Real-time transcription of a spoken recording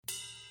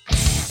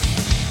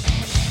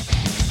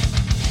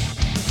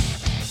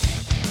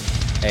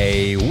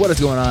Hey, what is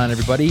going on,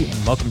 everybody?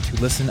 And welcome to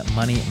Listen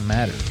Money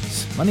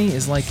Matters. Money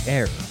is like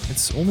air.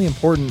 It's only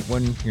important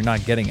when you're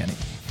not getting any.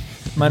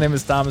 My name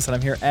is Thomas, and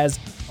I'm here, as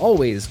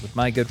always, with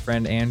my good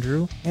friend,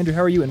 Andrew. Andrew,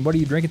 how are you, and what are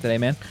you drinking today,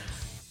 man?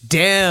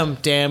 Damn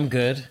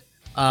good.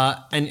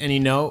 And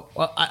you know...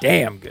 Well,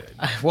 Damn good.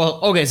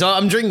 Okay, so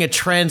I'm drinking a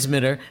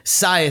Transmitter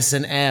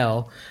Sciasin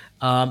Ale.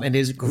 It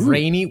is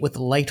grainy with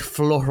light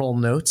floral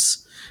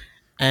notes.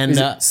 And Is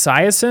it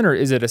Sciasin, or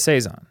is it a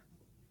Saison?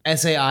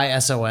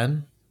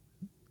 Saison.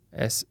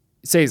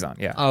 Saison,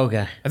 yeah. Oh,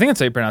 okay. I think that's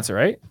how you pronounce it,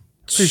 right?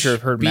 Pretty sure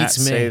I've heard Matt Beats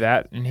me. say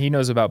that, and he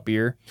knows about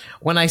beer.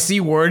 When I see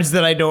words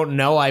that I don't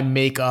know, I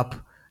make up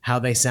how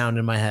they sound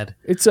in my head.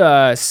 It's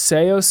a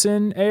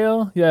Saosin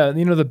Ale. Yeah,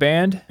 you know the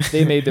band?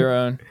 They made their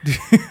own.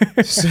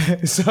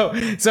 So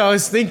I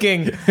was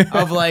thinking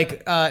of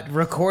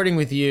recording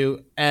with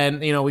you, and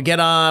we get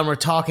on, we're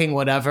talking,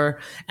 whatever,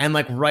 and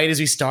right as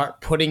we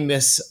start, putting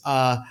this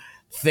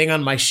thing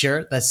on my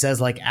shirt that says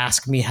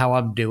 "Ask me how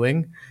I'm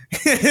doing."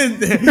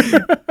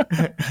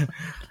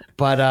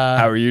 But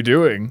How are you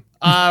doing?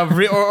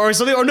 or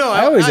something, or no,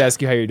 I always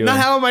ask you how you're doing. Not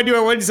how am I doing?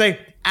 I wanted to say,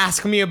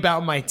 ask me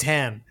about my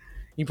tan.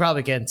 You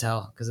probably can't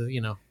tell because of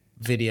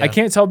video. I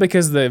can't tell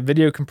because of the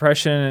video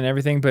compression and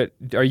everything, but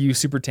are you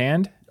super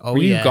tanned? Oh, Were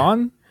you yeah.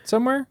 gone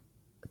somewhere?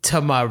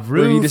 To my Or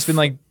roof. have you just been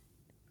you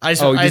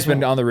just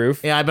been on the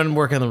roof? Yeah, I've been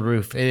working on the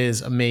roof. It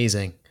is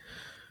amazing.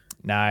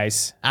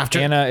 Nice. After-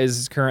 Anna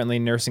is currently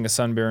nursing a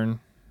sunburn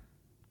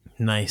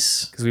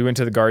Nice. because we went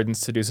to the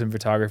gardens to do some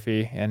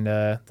photography, and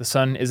the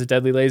sun is a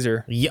deadly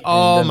laser. Yeah, in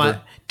oh my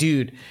Denver.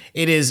 dude,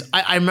 it is.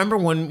 I remember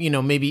when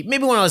maybe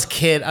when I was a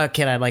kid I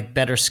had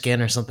better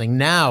skin or something.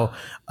 Now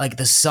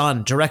the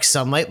sun, direct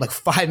sunlight,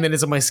 5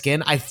 minutes of my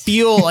skin, I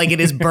feel like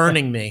it is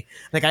burning me.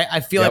 I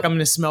feel like I'm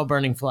gonna smell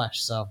burning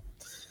flesh. So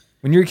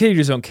When you're a kid, you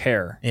just don't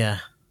care. yeah.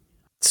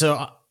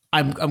 So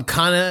I'm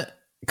kind of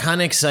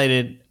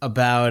excited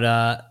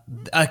about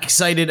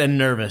excited and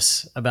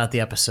nervous about the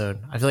episode.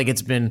 I feel like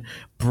it's been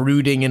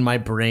brooding in my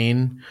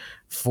brain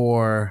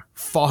for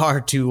far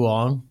too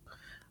long.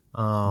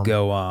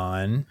 Go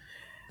on.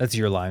 That's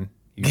your line.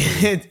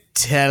 usually.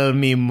 Tell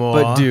me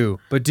more.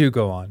 But do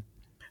go on.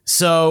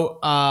 So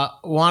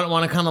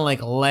want to kind of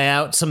lay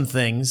out some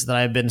things that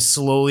I've been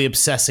slowly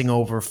obsessing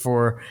over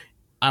for,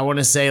 I want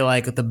to say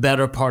the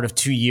better part of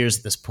 2 years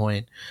at this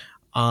point.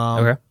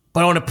 Okay.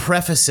 But I want to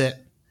preface it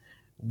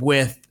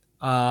with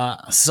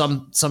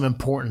some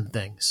important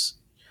things.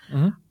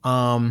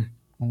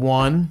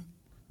 One,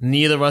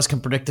 neither of us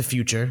can predict the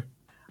future.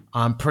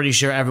 I'm pretty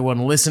sure everyone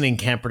listening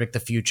can't predict the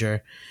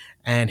future,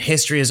 and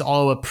history has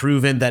all but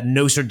proven that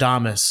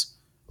Nostradamus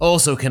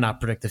also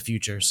cannot predict the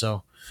future.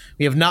 So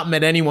we have not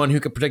met anyone who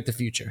could predict the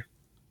future,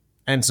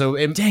 and so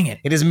Dang it.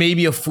 it is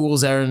maybe a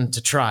fool's errand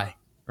to try,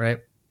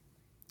 right?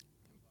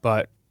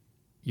 But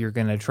you're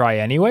going to try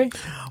anyway?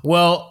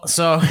 Well,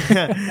 so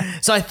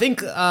I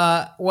think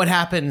what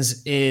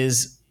happens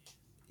is,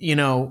 you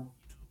can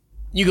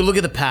look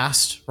at the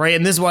past, right?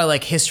 And this is why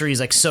history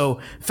is so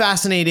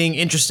fascinating,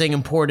 interesting,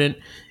 important,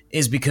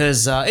 is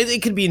because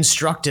it could be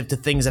instructive to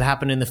things that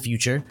happen in the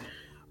future.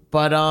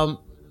 But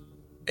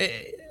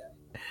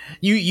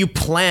you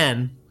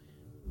plan,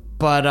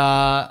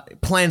 but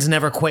plans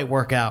never quite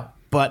work out.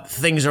 But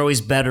things are always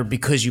better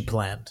because you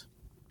planned.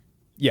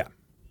 Yeah.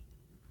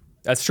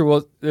 That's true.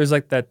 Well, there's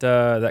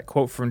that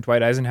quote from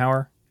Dwight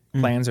Eisenhower: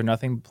 "Plans are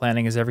nothing,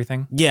 planning is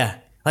everything." Yeah,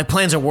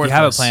 plans are If worthless.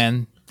 you have a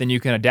plan, then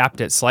you can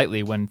adapt it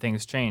slightly when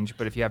things change.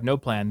 But if you have no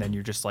plan, then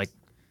you're just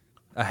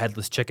a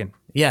headless chicken.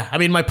 Yeah, I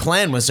mean, my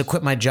plan was to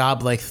quit my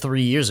job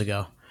 3 years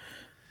ago,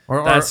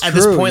 or That's at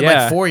this true, point,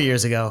 yeah. 4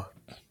 years ago.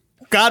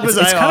 God, was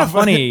It's I kind off? of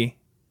funny.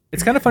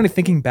 It's kind of funny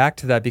thinking back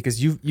to that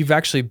because you've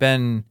actually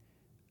been,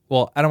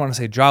 well, I don't want to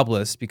say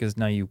jobless because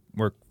now you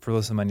work for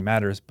Listen Money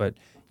Matters, but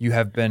you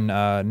have been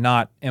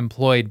not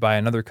employed by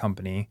another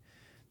company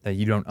that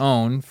you don't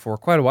own for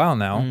quite a while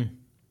now. At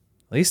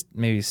least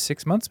maybe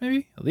 6 months,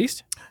 maybe at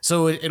least.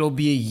 So it'll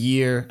be a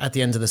year at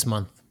the end of this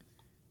month.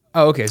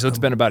 Oh, okay. So it's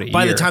been about a year.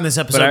 By the time this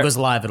But episode goes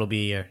live, it'll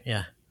be a year.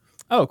 Yeah.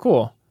 Oh,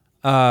 cool.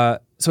 So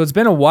it's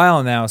been a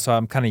while now, so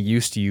I'm kind of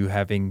used to you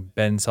having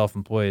been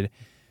self-employed.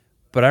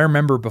 But I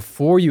remember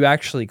before you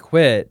actually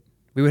quit,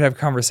 we would have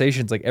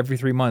conversations every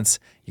 3 months.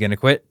 You gonna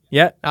quit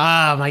yet?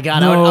 Oh my God,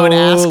 No, I would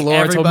ask Laura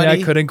everybody. told me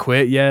I couldn't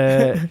quit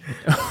yet.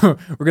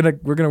 we're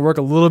gonna work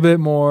a little bit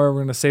more.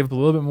 We're gonna save up a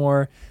little bit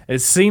more. It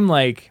seemed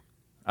like,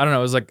 I don't know.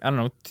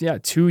 It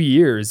was 2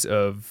 years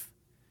of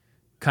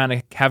kind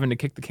of having to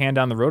kick the can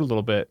down the road a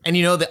little bit. And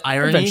the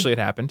irony Eventually, it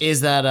happened.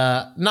 is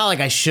that not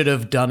I should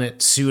have done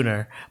it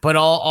sooner, but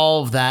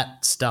all of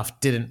that stuff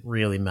didn't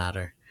really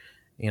matter.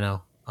 And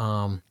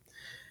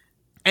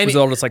Was it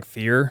all just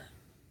fear?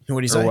 what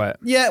do you or say? what?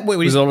 Yeah, wait,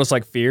 Was it all just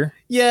fear?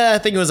 Yeah, I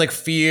think it was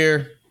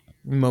fear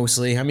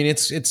mostly. I mean,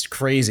 it's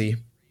crazy.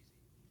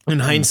 In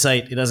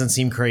hindsight, it doesn't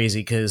seem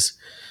crazy because,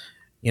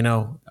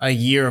 a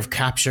year of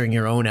capturing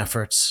your own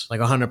efforts,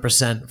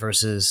 100%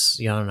 versus,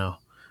 I don't know,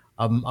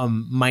 a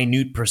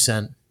minute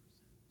percent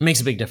makes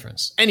a big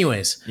difference.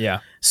 Anyways, Yeah.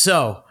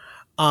 so,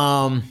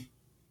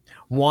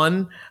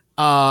 one,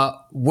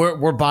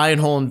 we're buy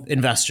and hold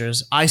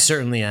investors. I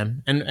certainly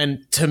am,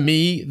 and to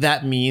me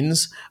that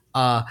means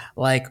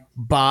like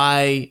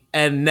buy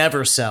and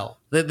never sell.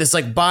 This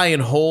like buy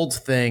and hold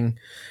thing.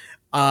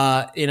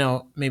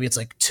 Maybe it's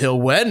like,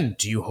 till when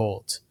do you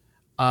hold?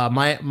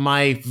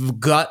 My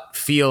gut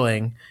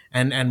feeling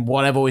and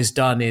what I've always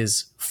done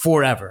is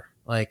forever.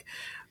 Like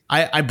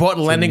I bought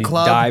Lending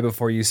Club. Die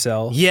before you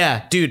sell.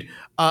 Yeah, dude.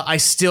 I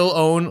still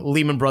own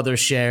Lehman Brothers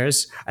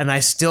shares and I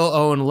still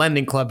own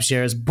Lending Club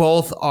shares.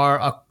 Both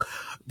are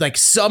like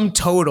sum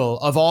total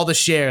of all the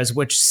shares,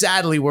 which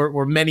sadly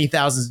were many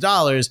thousands of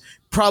dollars,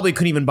 probably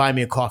couldn't even buy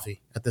me a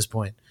coffee at this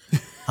point.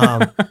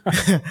 But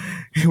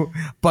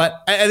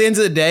at the end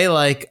of the day,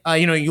 like,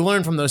 you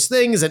learn from those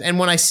things. And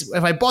when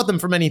if I bought them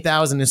for many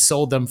thousand and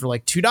sold them for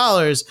like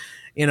 $2,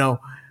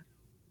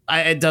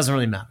 it doesn't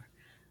really matter.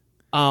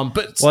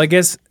 But well, I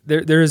guess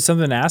there is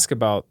something to ask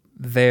about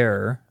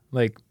there.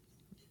 Like,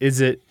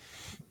 do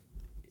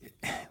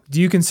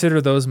you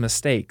consider those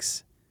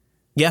mistakes?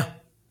 Yeah.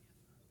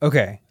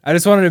 Okay. I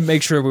just wanted to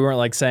make sure we weren't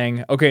like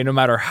saying, okay, no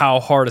matter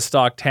how hard a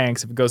stock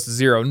tanks, if it goes to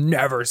zero,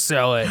 never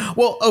sell it.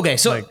 Well, okay.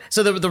 So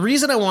the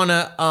reason I want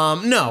to,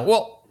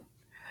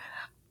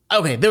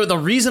 the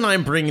reason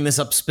I'm bringing this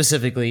up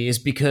specifically is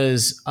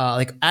because,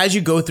 like, as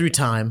you go through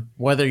time,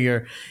 whether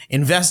you're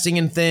investing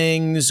in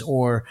things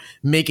or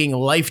making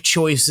life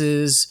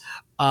choices,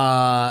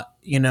 or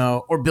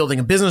building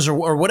a business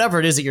or whatever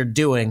it is that you're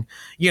doing,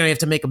 you have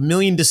to make a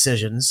million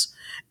decisions.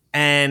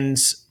 And,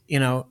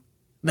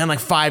 then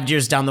like 5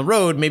 years down the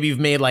road, maybe you've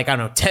made like,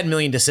 10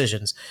 million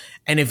decisions.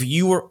 And if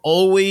you were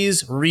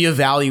always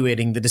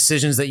reevaluating the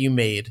decisions that you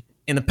made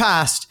in the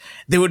past,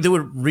 they would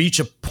reach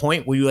a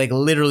point where you like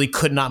literally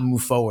could not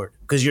move forward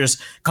because you're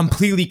just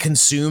completely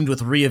consumed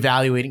with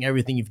reevaluating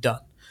everything you've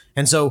done.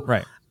 And so,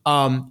 right.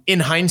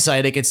 In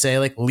hindsight, I could say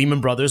like Lehman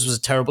Brothers was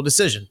a terrible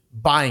decision,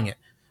 buying it.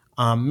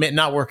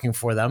 Not working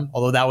for them,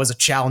 although that was a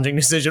challenging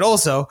decision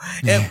also.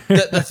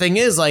 The thing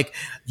is, like,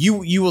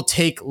 you will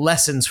take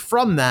lessons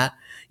from that,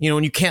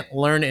 and you can't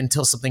learn it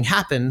until something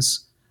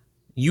happens,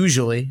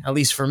 usually, at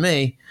least for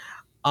me.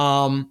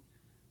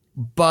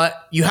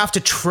 But you have to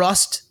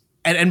trust,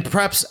 and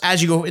perhaps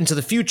as you go into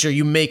the future,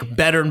 you make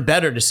better and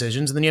better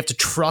decisions, and then you have to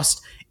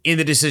trust in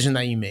the decision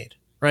that you made,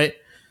 right?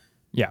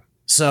 Yeah.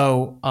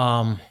 So,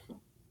 and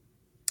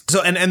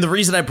the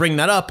reason I bring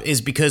that up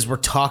is because we're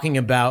talking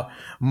about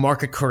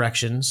market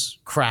corrections,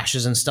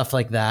 crashes, and stuff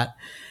like that.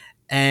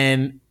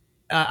 And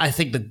I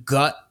think the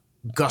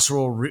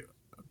guttural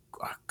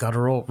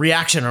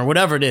reaction or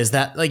whatever it is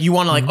that like you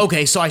want to like,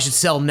 okay, so I should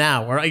sell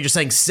now, or you're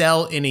saying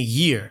sell in a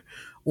year,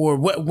 or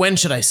when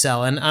should I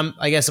sell? And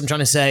I guess I'm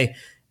trying to say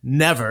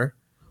never,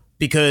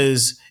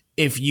 because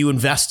if you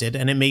invested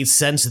and it made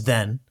sense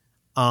then,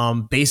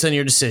 based on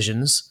your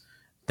decisions,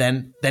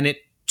 then it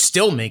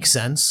still makes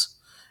sense.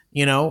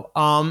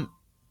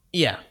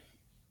 Yeah.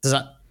 Does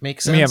that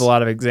make sense? We have a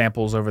lot of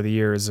examples over the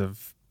years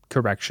of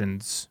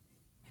corrections,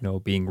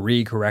 being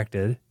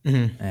re-corrected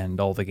and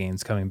all the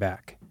gains coming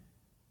back.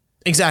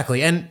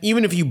 Exactly. And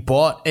even if you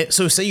bought it,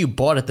 so say you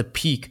bought at the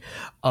peak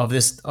of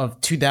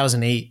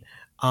 2008,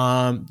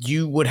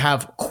 you would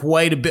have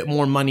quite a bit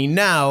more money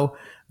now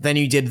than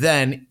you did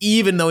then,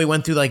 even though we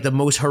went through like the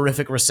most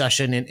horrific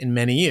recession in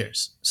many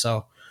years.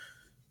 So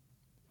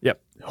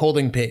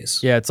holding pays.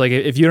 Yeah, it's like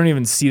if you don't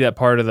even see that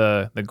part of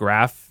the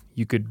graph,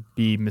 you could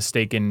be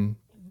mistaken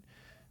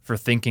for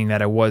thinking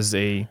that it was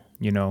a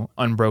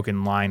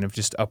unbroken line of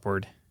just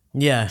upward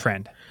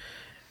trend.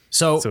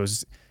 So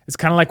it's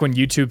kind of like when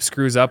YouTube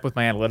screws up with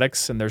my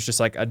analytics, and there's just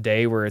like a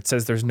day where it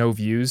says there's no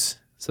views,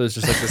 so there's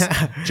just like this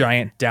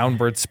giant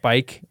downward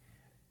spike.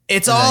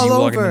 It's all you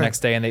over. Log in the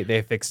next day, and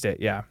they fixed it.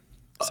 Yeah,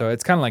 so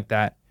it's kind of like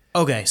that.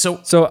 Okay,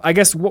 so I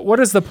guess what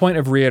is the point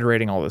of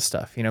reiterating all this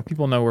stuff?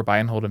 People know we're buy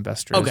and hold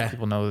investors. Okay.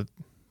 People know the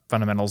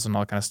fundamentals and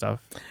all that kind of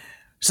stuff.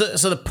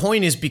 So the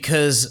point is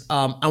because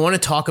I want to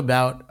talk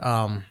about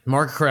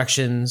market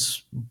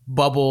corrections,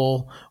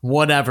 bubble,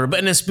 whatever,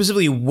 but and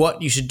specifically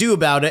what you should do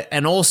about it,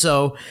 and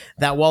also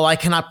that while I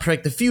cannot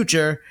predict the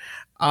future,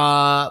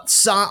 all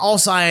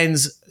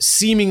signs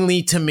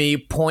seemingly to me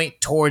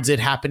point towards it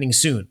happening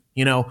soon.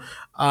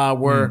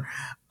 We're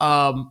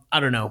I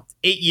don't know,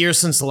 8 years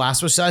since the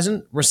last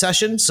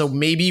recession. So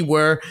maybe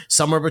we're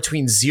somewhere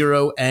between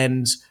 0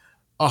 and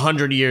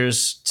 100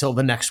 years till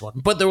the next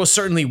one. But there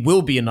certainly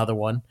will be another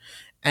one.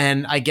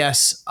 And I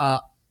guess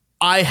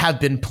I have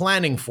been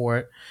planning for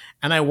it.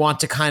 And I want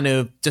to kind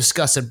of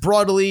discuss it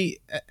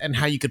broadly and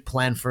how you could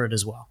plan for it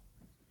as well.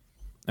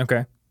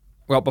 Okay.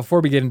 Well,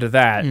 before we get into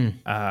that,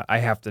 I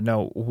have to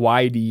know,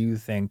 why do you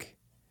think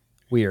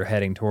we are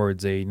heading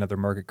towards another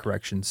market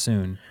correction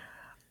soon?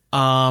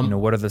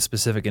 What are the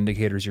specific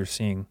indicators you're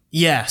seeing?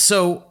 Yeah.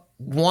 So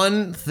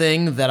one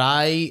thing that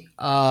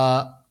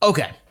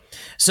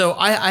so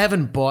I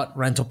haven't bought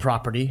rental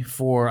property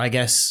for, I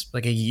guess,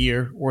 like a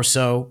year or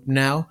so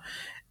now,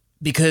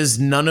 because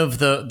none of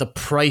the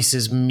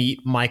prices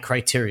meet my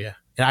criteria.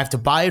 and I have to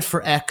buy it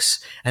for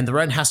X, and the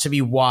rent has to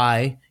be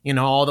Y,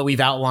 all that we've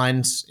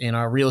outlined in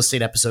our real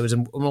estate episodes,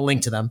 and we'll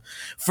link to them,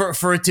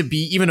 for it to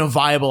be even a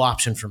viable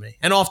option for me.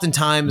 And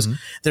oftentimes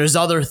there's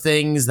other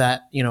things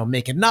that,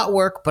 make it not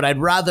work, but I'd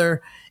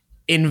rather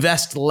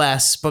invest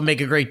less but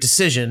make a great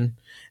decision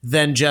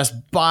than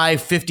just buy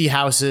 50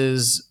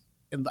 houses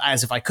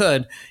as if I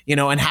could,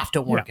 and have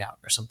to work out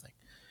or something.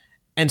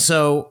 And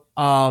so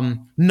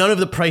none of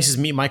the prices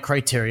meet my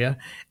criteria.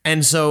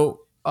 And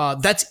so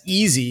that's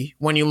easy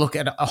when you look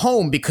at a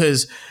home,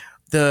 because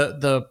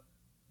the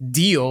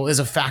deal is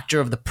a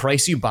factor of the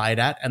price you buy it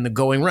at and the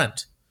going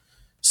rent.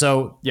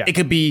 So it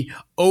could be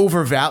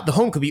the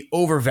home could be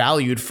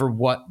overvalued for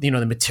what, the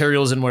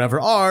materials and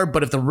whatever are,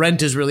 but if the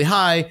rent is really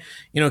high,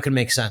 it can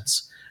make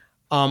sense.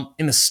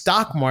 In the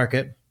stock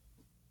market,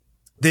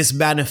 this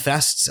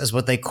manifests as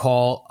what they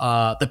call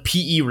the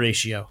PE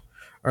ratio,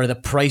 or the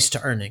price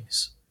to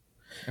earnings.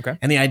 Okay.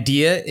 And the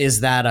idea is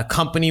that a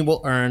company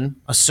will earn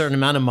a certain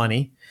amount of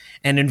money,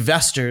 and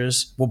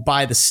investors will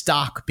buy the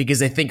stock because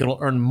they think it'll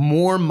earn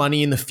more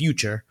money in the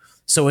future.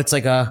 So it's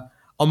like a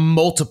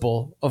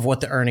multiple of what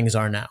the earnings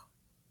are now,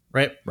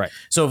 right? Right.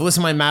 So if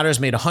Listen Money Matters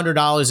made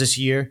 $100 this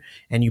year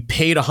and you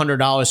paid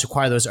 $100 to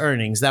acquire those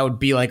earnings, that would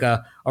be like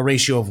a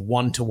ratio of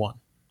 1 to 1,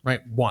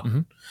 right?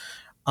 1.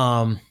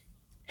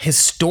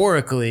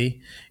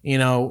 Historically,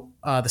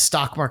 the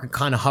stock market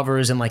kind of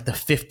hovers in like the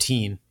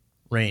 15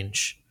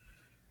 range.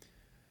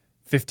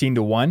 15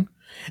 to 1?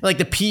 Like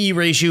the PE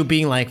ratio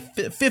being like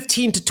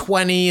 15 to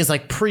 20 is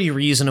like pretty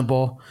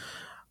reasonable.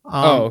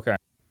 Okay.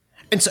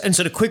 And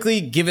so to quickly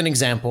give an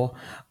example,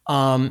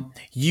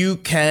 you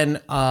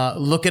can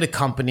look at a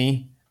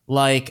company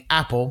like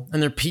Apple,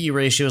 and their PE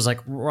ratio is like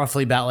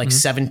roughly about like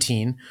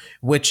 17,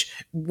 which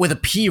with a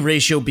PE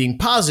ratio being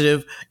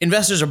positive,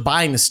 investors are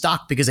buying the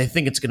stock because they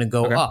think it's going to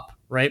go up,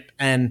 right?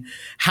 And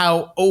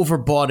how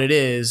overbought it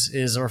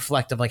is a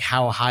reflect of like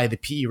how high the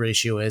PE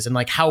ratio is, and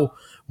like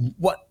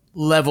what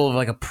level of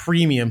like a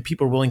premium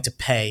people are willing to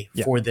pay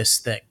for this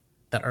thing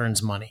that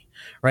earns money,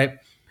 right?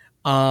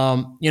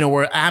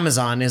 Where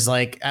Amazon is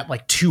like at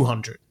like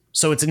 200.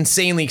 So it's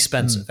insanely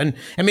expensive. And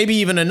maybe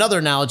even another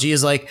analogy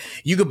is like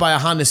you could buy a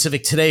Honda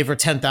Civic today for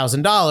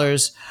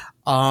 $10,000.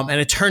 And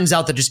it turns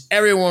out that just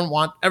everyone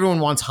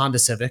wants Honda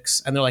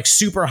Civics, and they're like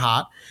super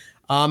hot.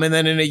 And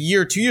then in a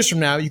year, 2 years from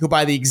now, you could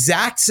buy the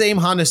exact same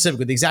Honda Civic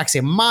with the exact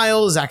same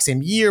miles, exact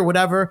same year,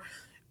 whatever,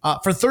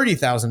 for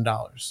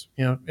 $30,000.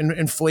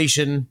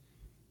 Inflation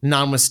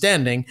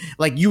notwithstanding,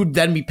 like you would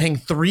then be paying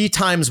 3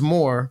 times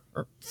more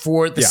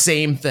for the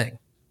same thing,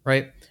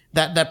 right?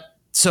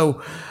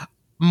 So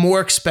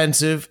more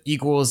expensive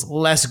equals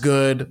less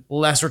good,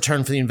 less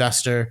return for the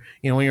investor.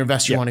 When you're an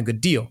investor, you want a good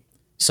deal.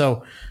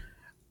 So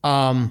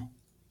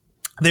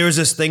there's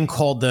this thing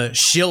called the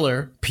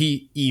Shiller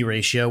PE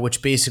ratio,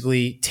 which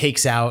basically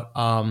takes out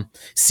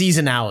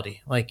seasonality.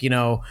 Like,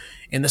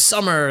 in the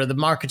summer, the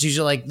market's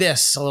usually like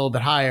this, a little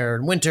bit higher.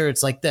 In winter,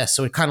 it's like this.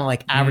 So it kind of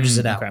like averages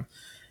it out. Okay.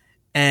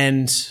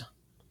 And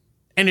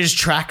it just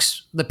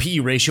tracks the PE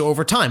ratio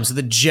over time. So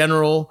the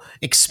general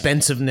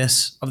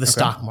expensiveness of the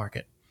stock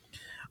market.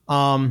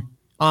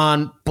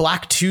 On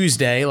Black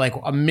Tuesday, like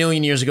a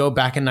million years ago,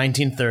 back in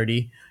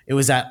 1930, it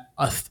was at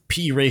a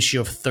PE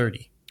ratio of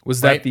 30.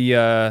 Was that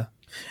the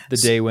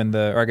day when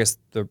or I guess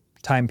the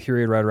time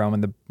period right around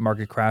when the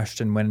market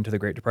crashed and went into the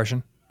Great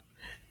Depression?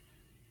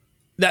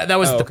 That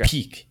was the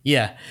peak.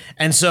 Yeah.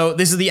 And so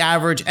this is the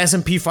average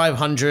S&P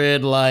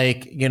 500,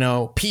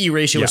 PE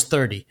ratio was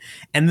 30.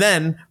 And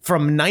then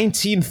from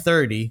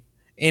 1930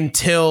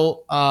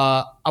 until,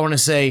 I want to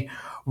say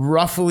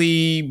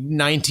roughly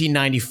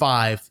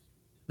 1995,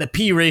 the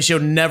PE ratio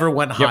never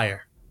went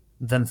higher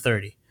than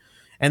 30.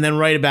 And then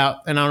and I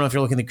don't know if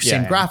you're looking at the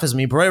same graph as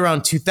me, but right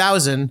around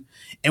 2000,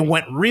 it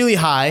went really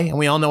high. And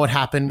we all know what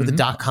happened with the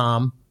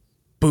dot-com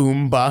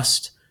boom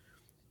bust.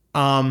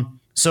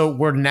 So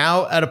we're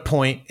now at a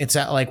point, it's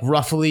at like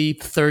roughly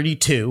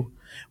 32,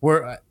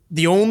 where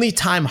the only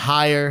time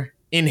higher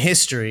in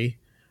history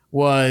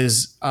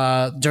was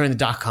during the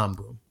dot-com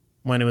boom,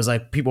 when it was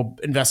like people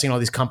investing in all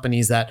these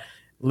companies that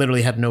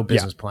literally had no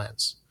business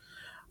plans,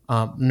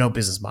 no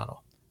business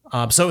model.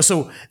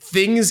 So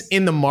things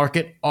in the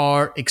market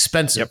are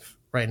expensive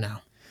right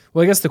now.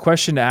 Well, I guess the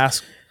question to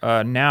ask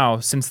now,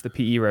 since the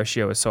PE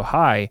ratio is so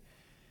high,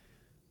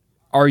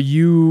 are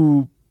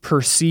you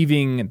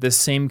perceiving the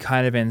same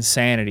kind of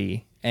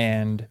insanity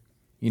and,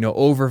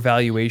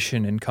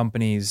 overvaluation in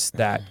companies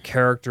that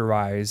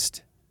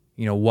characterized,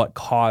 what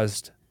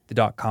caused the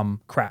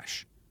dot-com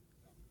crash?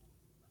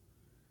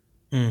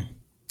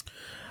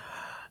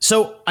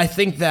 So I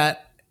think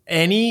that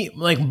many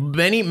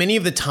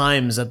of the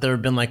times that there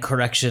have been like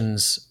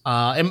corrections,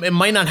 it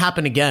might not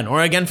happen again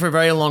or again for a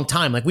very long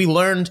time. Like we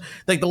learned,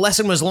 like the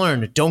lesson was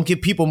learned, don't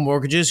give people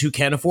mortgages who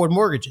can't afford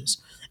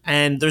mortgages.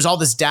 And there's all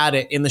this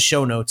data in the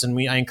show notes, and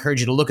I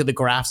encourage you to look at the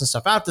graphs and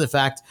stuff after the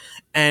fact.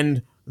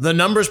 And the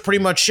numbers pretty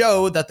much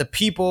show that the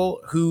people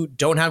who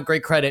don't have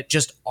great credit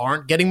just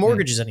aren't getting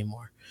mortgages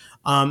anymore.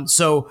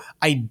 So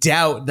I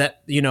doubt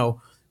that,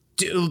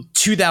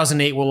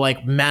 2008 will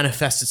like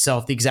manifest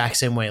itself the exact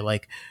same way.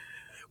 Like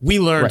We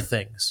learned Right.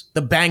 things.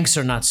 The banks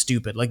are not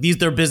stupid. Like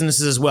they're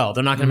businesses as well.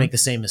 They're not going to make the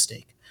same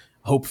mistake,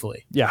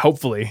 hopefully. Yeah,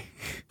 hopefully.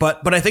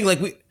 But I think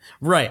like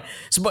right.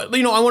 So, but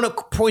I want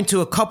to point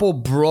to a couple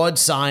broad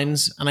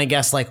signs, and I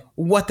guess like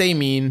what they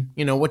mean.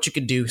 What you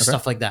could do,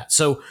 stuff like that.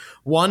 So,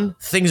 one,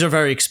 things are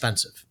very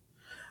expensive.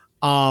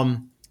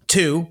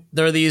 Two,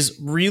 there are these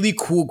really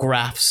cool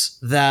graphs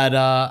that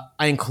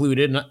I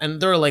included, and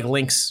there are like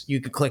links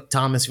you could click,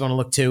 Thomas, if you want to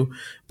look too.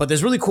 But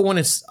there's really cool one.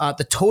 It's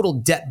the total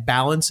debt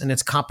balance and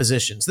its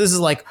composition. So this is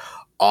like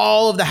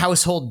all of the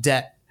household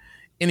debt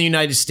in the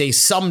United States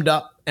summed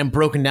up and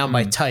broken down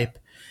by type.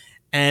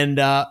 And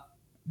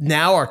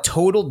now our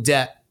total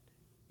debt,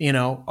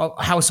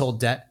 household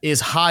debt, is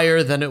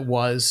higher than it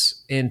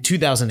was in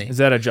 2008. Is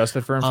that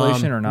adjusted for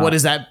inflation or not? What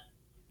is that?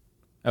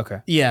 Okay.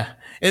 Yeah,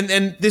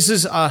 and this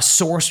is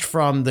sourced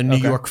from the New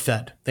York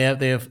Fed. They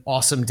have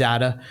awesome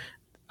data.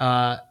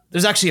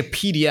 There's actually a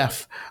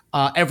PDF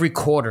every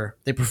quarter.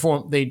 They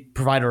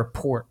provide a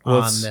report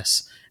on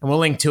this, and we'll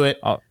link to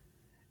it.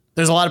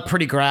 There's a lot of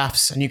pretty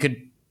graphs, and you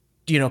could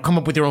come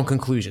up with your own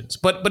conclusions.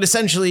 But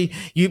essentially,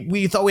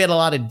 we thought we had a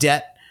lot of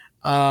debt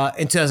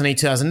in 2008,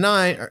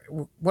 2009,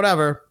 or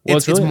whatever.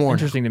 What's really more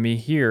interesting to me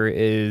here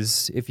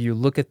is if you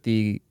look at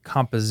the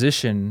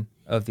composition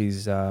of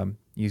these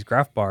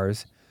graph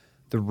bars,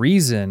 the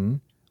reason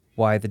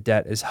why the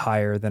debt is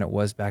higher than it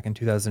was back in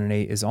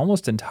 2008 is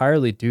almost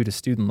entirely due to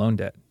student loan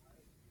debt.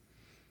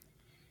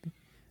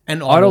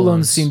 And auto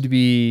loans seem to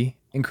be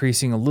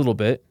increasing a little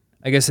bit.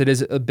 I guess it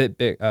is a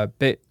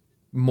bit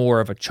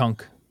more of a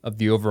chunk of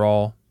the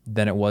overall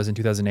than it was in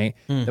 2008.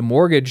 The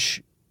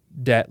mortgage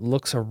debt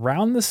looks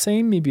around the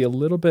same, maybe a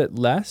little bit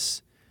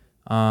less.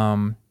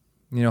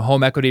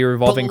 Home equity,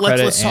 revolving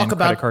credit, and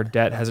credit card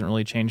debt hasn't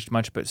really changed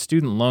much, but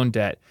student loan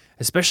debt,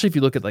 especially if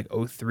you look at like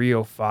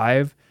 03,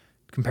 05,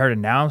 compared to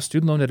now,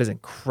 student loan debt is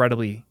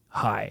incredibly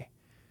high,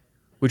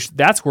 which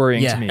that's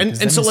worrying to me.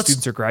 And so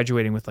students are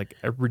graduating with like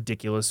a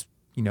ridiculous,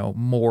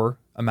 more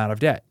amount of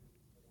debt.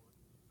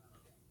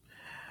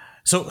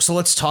 So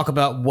let's talk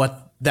about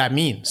what that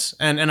means.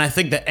 And I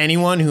think that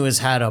anyone who has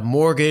had a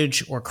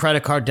mortgage or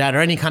credit card debt or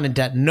any kind of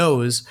debt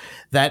knows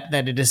that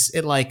it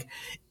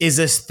is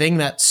this thing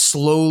that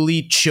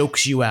slowly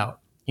chokes you out.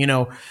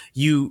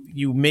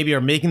 You maybe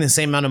are making the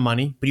same amount of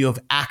money, but you have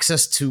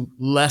access to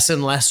less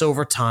and less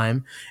over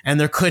time. And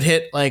there could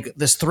hit like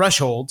this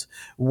threshold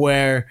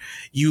where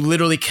you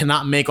literally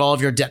cannot make all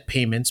of your debt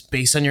payments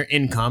based on your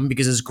income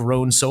because it's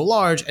grown so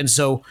large. And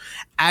so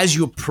as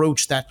you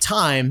approach that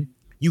time,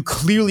 you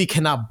clearly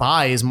cannot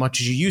buy as much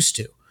as you used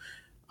to.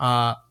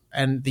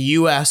 And the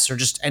US, or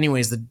just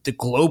anyways, the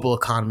global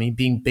economy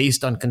being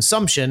based on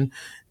consumption,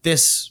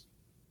 this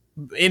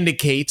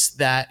indicates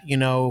that,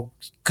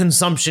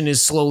 consumption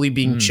is slowly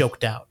being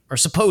choked out, or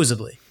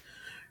supposedly,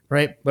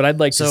 right? What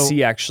I'd like to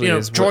see actually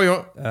is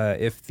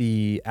if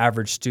the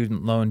average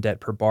student loan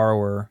debt per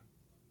borrower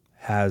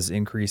has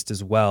increased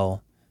as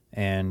well,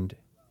 and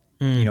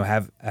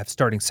have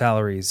starting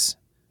salaries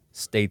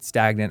stayed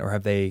stagnant, or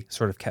have they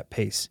sort of kept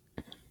pace?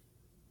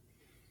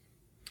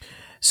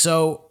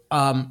 So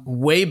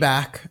way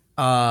back,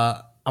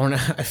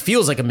 it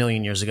feels like a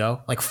million years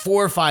ago, like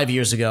 4 or 5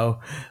 years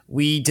ago,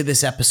 we did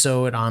this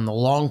episode on the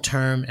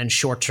long-term and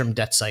short-term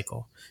debt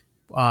cycle,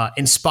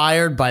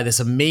 inspired by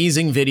this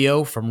amazing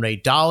video from Ray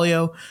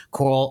Dalio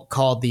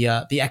called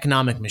the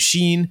Economic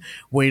Machine,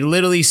 where he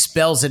literally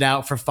spells it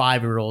out for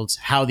 5-year-olds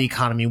how the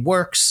economy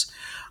works.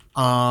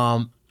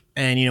 And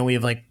we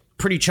have like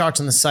pretty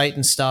charts on the site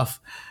and stuff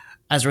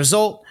as a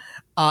result.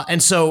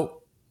 And so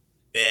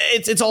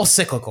it's all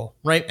cyclical,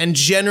 right? And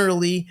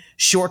generally,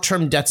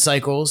 short-term debt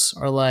cycles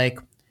are like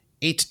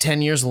 8 to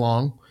 10 years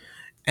long,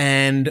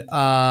 and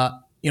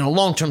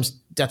long-term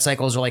debt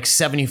cycles are like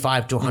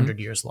 75 to 100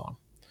 years long.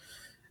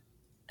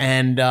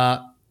 And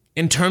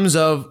in terms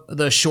of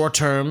the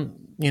short-term,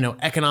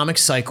 economic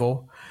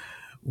cycle,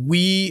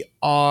 we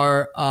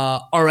are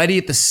already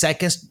at the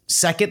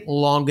second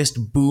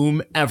longest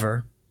boom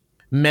ever,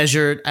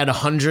 measured at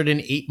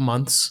 108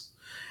 months.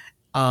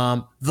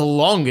 The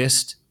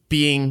longest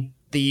being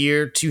the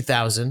year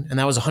 2000, and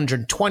that was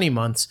 120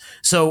 months.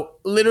 So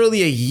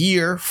literally a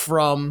year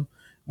from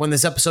when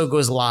this episode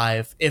goes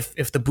live,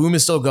 if the boom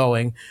is still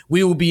going,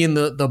 we will be in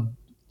the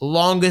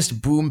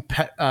longest boom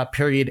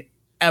period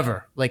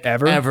ever. Like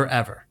ever.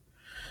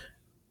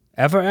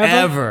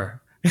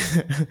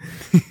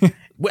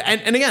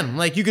 And again,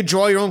 like you could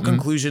draw your own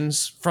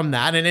conclusions from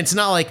that. And it's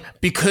not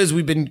like because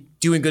we've been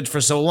doing good for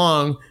so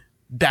long,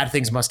 bad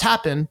things must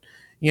happen,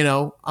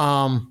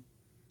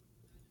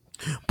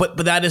 But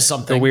that is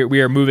something. So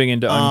we are moving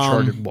into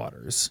uncharted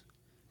waters,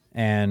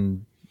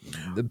 and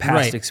the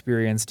past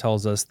experience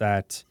tells us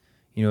that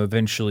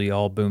eventually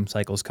all boom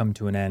cycles come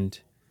to an end,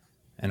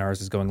 and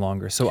ours is going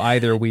longer. So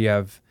either we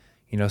have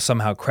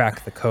somehow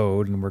cracked the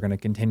code, and we're going to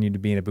continue to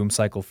be in a boom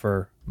cycle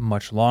for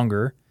much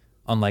longer,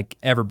 unlike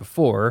ever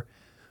before,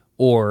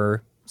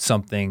 or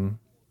something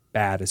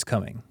bad is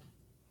coming.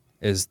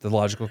 Is the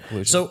logical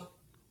conclusion? So.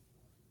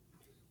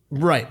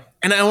 Right.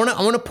 And I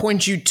want to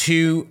point you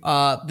to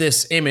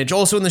this image,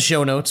 also in the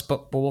show notes,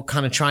 but we'll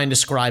kind of try and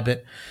describe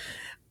it.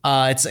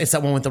 It's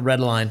that one with the red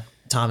line,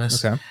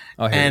 Thomas. Okay.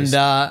 Oh, here it And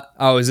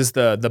is. Is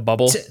this the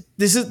bubble?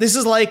 this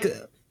is like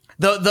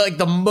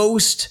the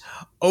most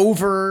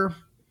over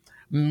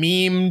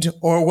memed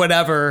or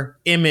whatever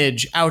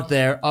image out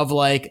there of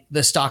like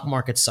the stock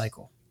market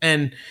cycle.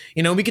 And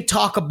we could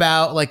talk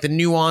about like the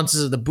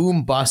nuances of the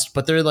boom bust,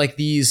 but they're like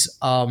these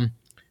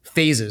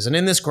phases. And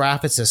in this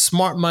graph, it says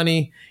smart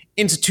money,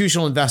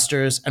 institutional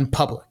investors, and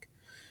public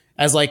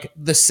as like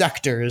the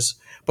sectors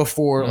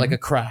before like a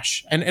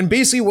crash. And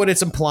basically what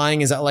it's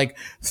implying is that like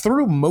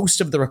through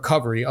most of the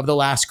recovery of the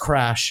last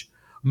crash,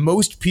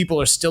 most people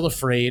are still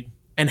afraid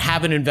and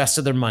haven't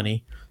invested their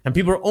money. And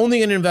people are only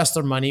going to invest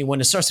their money when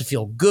it starts to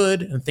feel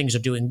good and things are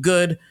doing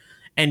good.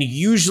 And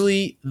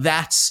usually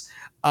that's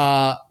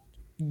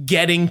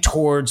getting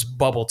towards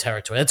bubble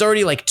territory. It's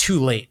already like too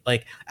late.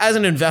 Like as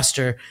an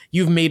investor,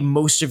 you've made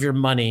most of your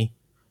money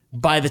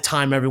by the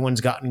time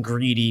everyone's gotten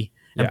greedy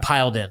and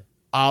piled in,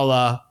 a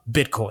la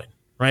Bitcoin,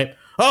 right?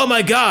 Oh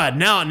my God,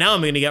 now I'm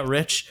going to get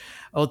rich.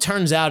 Well, it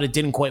turns out it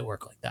didn't quite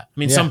work like that. I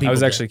mean, some people I was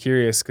did. actually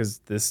curious because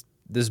this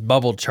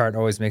bubble chart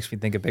always makes me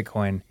think of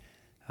Bitcoin.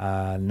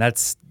 And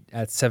that's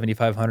at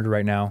 7,500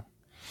 right now.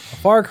 A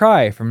far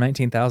cry from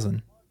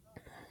 19,000.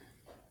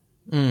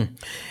 And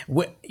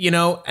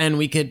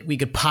we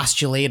could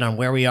postulate on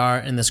where we are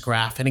in this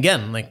graph. And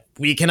again, like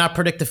we cannot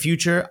predict the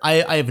future.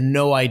 I have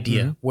no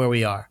idea where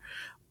we are,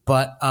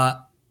 but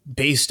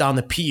based on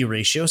the PE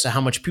ratio, so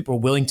how much people are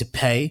willing to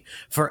pay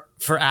for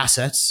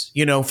assets,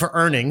 for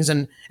earnings,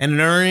 and an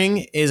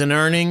earning is an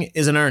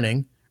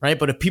earning, right?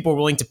 But if people are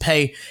willing to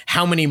pay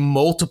how many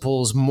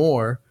multiples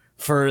more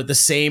for the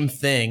same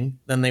thing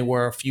than they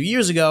were a few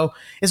years ago,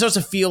 it starts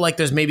to feel like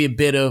there's maybe a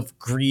bit of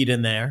greed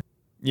in there.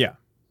 Yeah.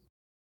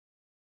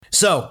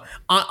 So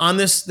on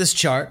this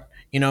chart,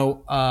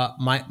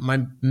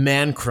 my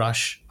man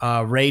crush,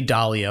 Ray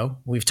Dalio,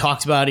 we've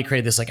talked about, he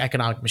created this like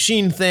economic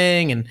machine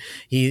thing. And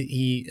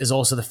he is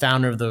also the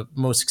founder of the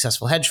most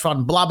successful hedge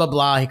fund, blah, blah,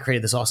 blah. He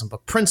created this awesome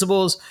book,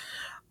 Principles.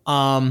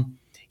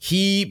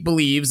 He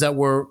believes that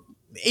we're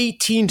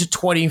 18 to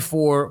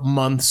 24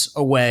 months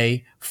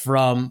away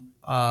from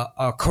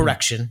a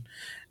correction.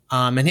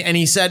 And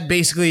he said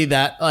basically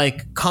that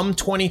like come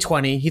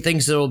 2020, he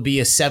thinks there will be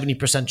a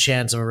 70%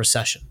 chance of a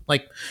recession.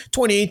 Like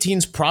 2018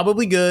 is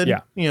probably good.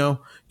 Yeah.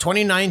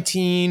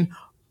 2019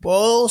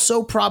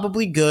 also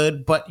probably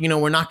good, but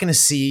we're not going to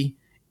see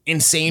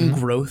insane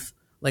growth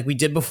like we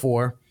did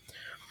before.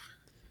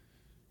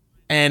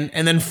 And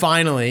then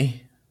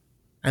finally,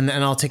 and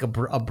then I'll take a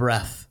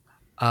breath.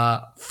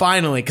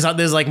 Finally, because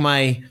there's like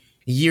my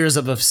years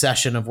of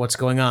obsession of what's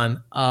going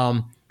on.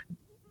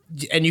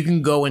 And you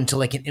can go into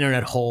like an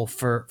internet hole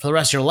for the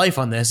rest of your life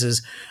on this,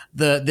 is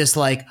this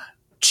like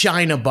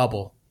China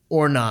bubble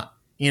or not,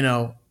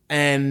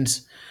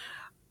 and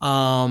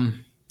I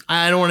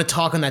don't want to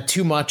talk on that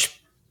too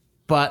much,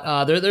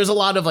 but there's a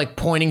lot of like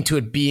pointing to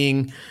it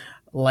being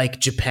like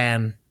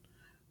Japan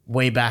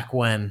way back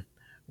when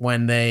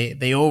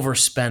they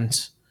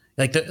overspent.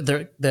 Like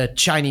the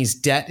Chinese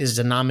debt is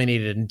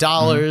denominated in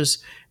dollars.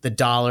 Mm-hmm. The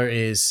dollar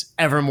is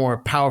ever more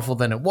powerful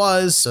than it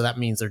was, so that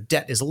means their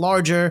debt is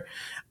larger.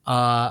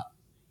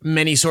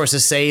 Many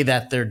sources say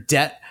that their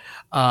debt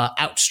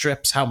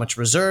outstrips how much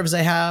reserves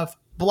they have,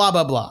 blah,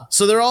 blah, blah.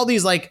 So there are all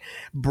these like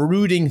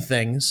brooding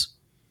things,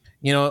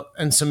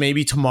 and so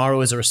maybe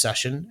tomorrow is a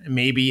recession,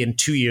 maybe in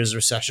 2 years a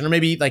recession, or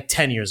maybe like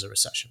 10 years a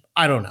recession.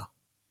 I don't know.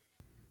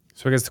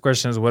 So I guess the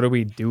question is, what do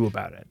we do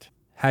about it?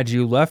 Had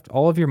you left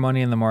all of your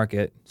money in the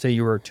market, say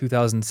you were a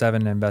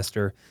 2007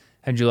 investor,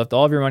 had you left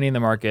all of your money in the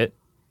market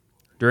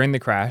during the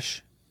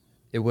crash,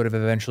 it would have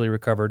eventually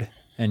recovered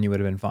and you would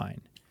have been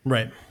fine.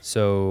 Right.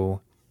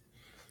 So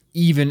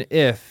even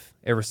if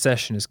a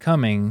recession is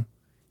coming,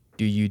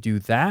 do you do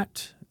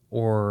that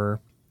or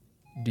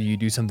do you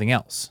do something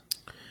else?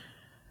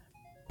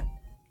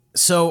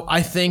 So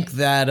I think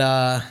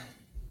that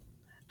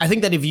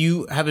if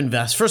you have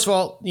invested, first of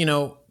all,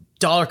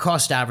 dollar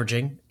cost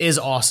averaging is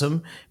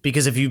awesome,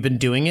 because if you've been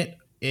doing it,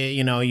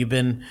 you've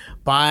been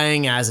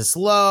buying as it's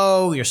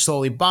low, you're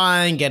slowly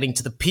buying, getting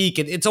to the peak.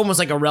 It's almost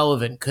like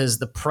irrelevant because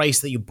the price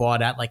that you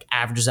bought at like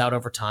averages out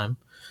over time.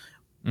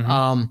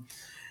 Mm-hmm.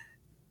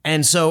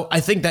 And so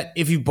I think that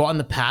if you bought in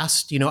the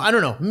past, I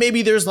don't know,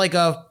 maybe there's like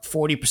a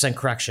 40%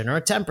 correction or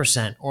a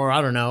 10%, or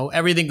I don't know,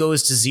 everything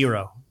goes to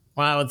zero.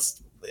 Wow.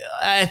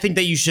 I think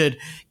that you should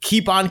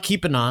keep on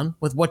keeping on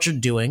with what you're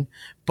doing.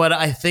 But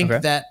I think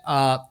that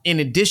in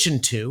addition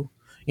to,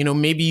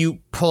 maybe you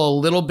pull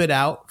a little bit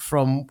out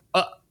from,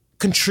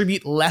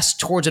 contribute less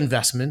towards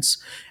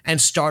investments and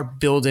start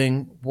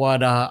building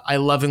what I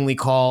lovingly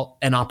call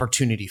an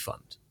opportunity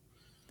fund.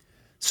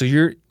 So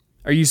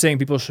are you saying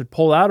people should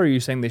pull out, or are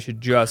you saying they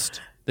should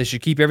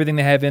keep everything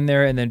they have in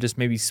there and then just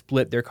maybe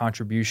split their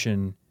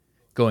contribution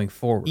going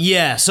forward?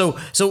 Yeah. So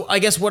I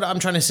guess what I'm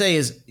trying to say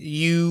is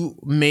you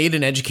made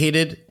an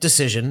educated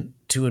decision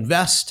to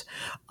invest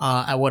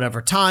at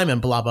whatever time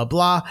and blah, blah,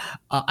 blah.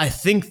 I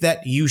think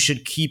that you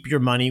should keep your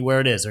money where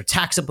it is. There are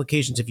tax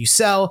implications if you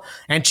sell,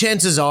 and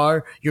chances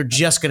are you're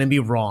just going to be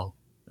wrong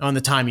on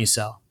the time you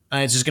sell.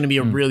 It's just going to be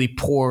a really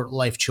poor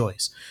life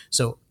choice.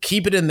 So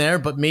keep it in there.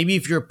 But maybe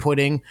if you're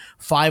putting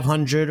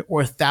 $500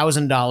 or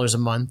 $1,000 a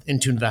month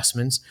into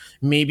investments,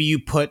 maybe you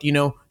put,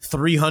 $300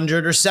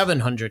 or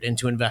 $700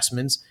 into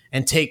investments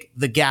and take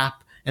the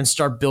gap and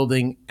start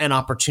building an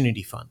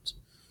opportunity fund.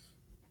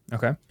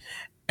 Okay.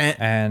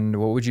 And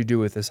what would you do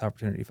with this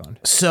opportunity fund?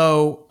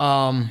 So,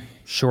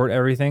 short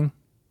everything?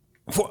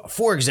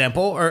 For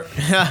example, or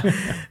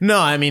no,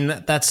 I mean,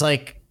 that's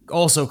like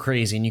also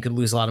crazy and you could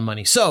lose a lot of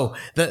money. So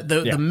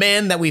the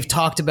man that we've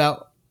talked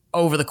about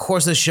over the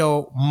course of the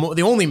show,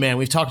 the only man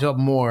we've talked about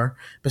more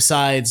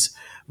besides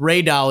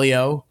Ray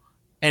Dalio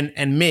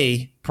and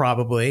me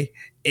probably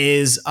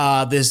is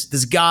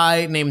this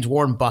guy named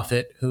Warren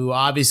Buffett, who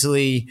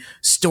obviously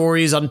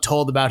stories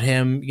untold about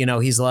him.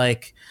 He's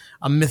like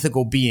a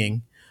mythical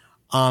being.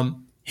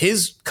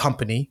 His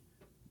company,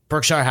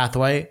 Berkshire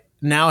Hathaway,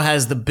 now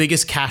has the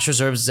biggest cash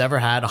reserves it's ever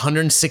had,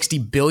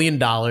 $160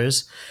 billion.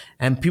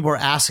 And people are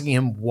asking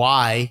him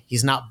why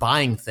he's not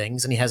buying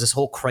things. And he has this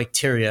whole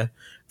criteria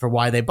for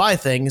why they buy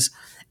things.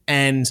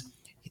 And,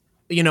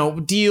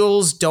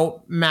 deals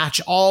don't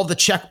match all the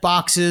check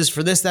boxes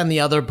for this, that, and the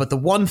other. But the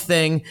one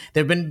thing,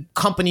 there have been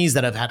companies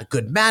that have had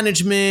good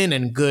management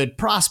and good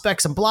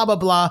prospects and blah, blah,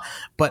 blah.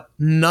 But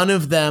none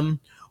of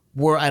them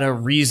were at a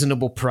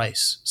reasonable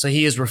price. So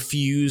he has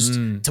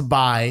refused to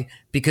buy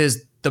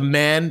because the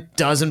man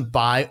doesn't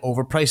buy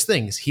overpriced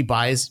things. He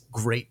buys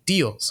great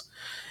deals.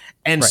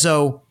 And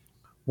so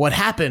what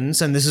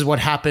happens, and this is what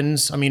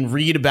happens,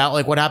 read about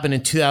like what happened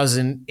in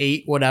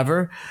 2008,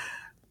 whatever.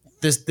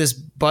 This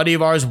buddy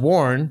of ours,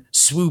 Warren,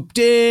 swooped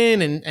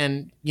in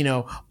and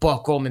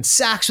bought Goldman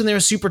Sachs when they were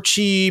super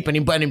cheap, and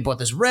he bought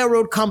this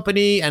railroad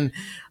company. And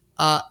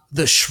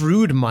the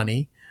shrewd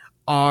money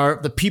are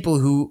the people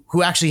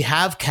who actually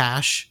have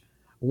cash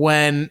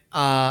when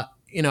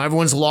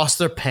everyone's lost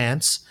their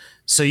pants.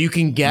 So you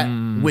can get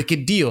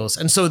wicked deals.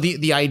 And so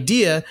the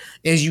idea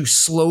is you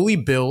slowly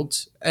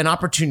build an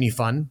opportunity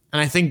fund.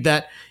 And I think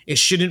that it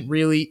shouldn't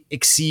really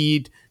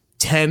exceed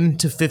 10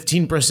 to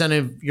 15%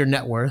 of your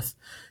net worth.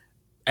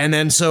 And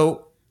then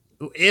so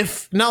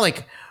if not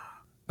like,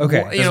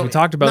 okay, we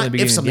talked about in the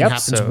beginning if something of the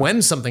happens, episode.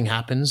 when something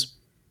happens,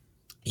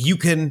 you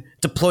can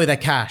deploy that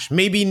cash.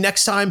 Maybe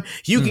next time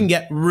you can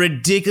get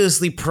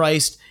ridiculously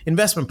priced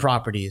investment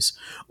properties,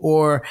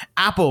 or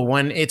Apple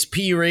when its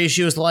PE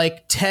ratio is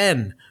like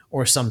 10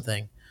 or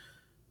something.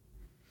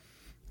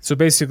 So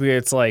basically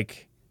it's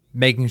like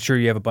making sure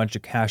you have a bunch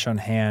of cash on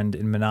hand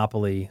in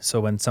Monopoly.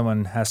 So when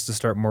someone has to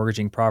start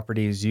mortgaging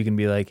properties, you can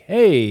be like,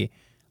 hey,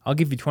 I'll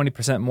give you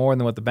 20% more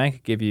than what the bank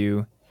could give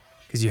you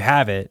because you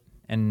have it.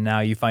 And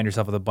now you find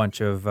yourself with a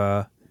bunch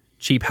of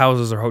cheap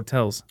houses or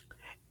hotels.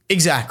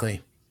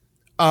 Exactly.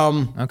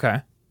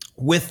 Okay.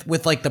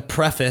 With like the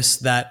preface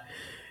that,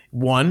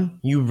 one,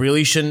 you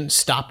really shouldn't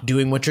stop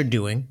doing what you're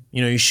doing.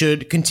 You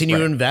should continue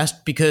to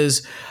invest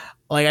because,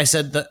 like I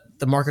said,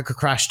 the market could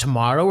crash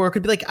tomorrow, or it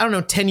could be like,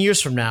 10 years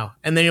from now.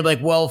 And then you're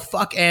like, well,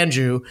 fuck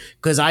Andrew,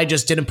 because I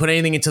just didn't put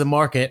anything into the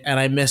market and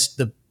I missed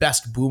the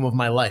best boom of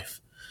my life.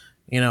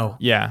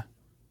 Yeah.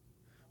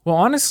 Well,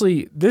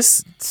 honestly,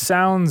 this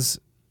sounds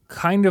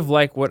kind of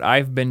like what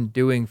I've been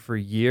doing for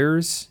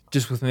years,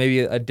 just with maybe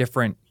a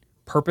different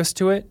purpose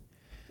to it.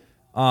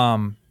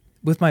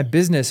 With my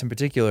business in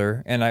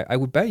particular, and I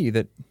would bet you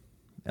that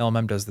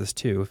LMM does this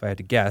too, if I had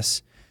to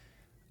guess,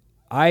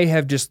 I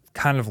have just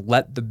kind of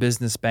let the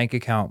business bank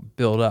account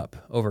build up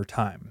over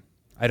time.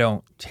 I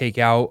don't take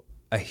out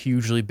a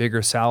hugely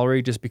bigger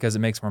salary just because it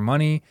makes more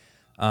money.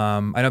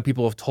 I know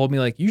people have told me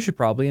like, you should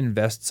probably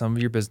invest some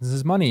of your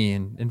business's money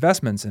in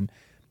investments, and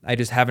I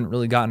just haven't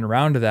really gotten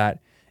around to that.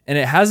 And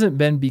it hasn't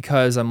been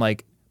because I'm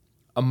like,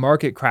 a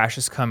market crash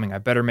is coming, I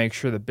better make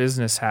sure the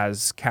business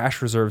has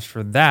cash reserves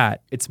for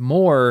that. It's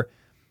more,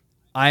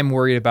 I'm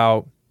worried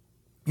about,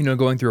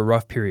 going through a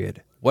rough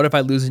period. What if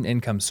I lose an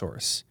income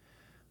source?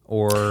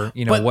 Or,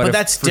 what if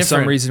that's for different.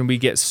 Some reason we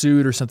get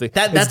sued or something?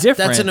 That's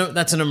different.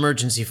 That's an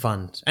emergency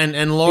fund.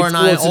 And Laura and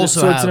I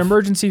also have. It's an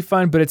emergency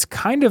fund, but it's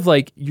kind of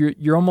like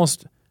you're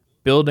almost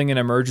building an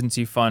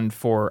emergency fund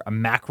for a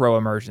macro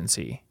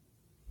emergency.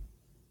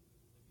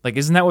 Like,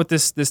 isn't that what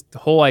this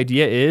whole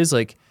idea is?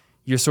 Like,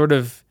 you're sort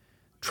of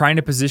trying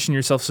to position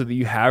yourself so that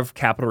you have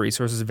capital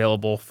resources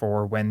available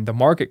for when the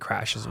market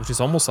crashes, which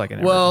is almost like an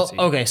emergency.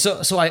 Well, okay,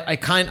 so I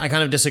kind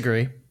of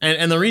disagree,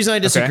 and the reason I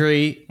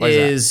disagree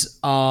is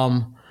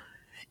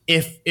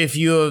if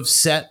you have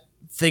set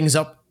things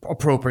up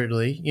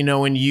appropriately,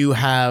 when you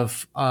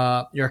have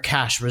your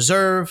cash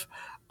reserve,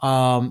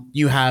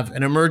 you have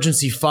an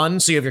emergency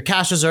fund, so you have your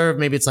cash reserve,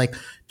 maybe it's like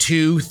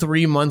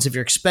 2-3 months of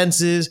your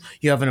expenses.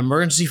 You have an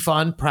emergency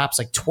fund, perhaps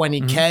like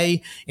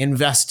 20K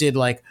invested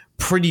like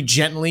pretty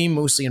gently,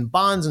 mostly in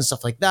bonds and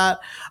stuff like that.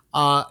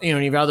 You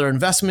have other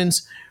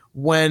investments.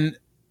 When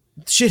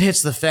shit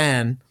hits the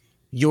fan,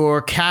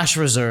 your cash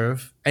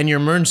reserve and your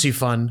emergency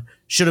fund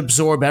should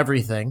absorb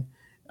everything.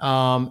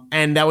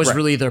 And that was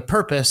really their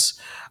purpose.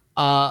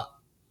 They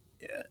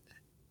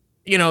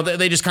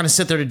just kind of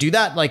sit there to do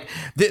that. Like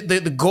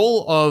the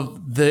goal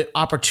of the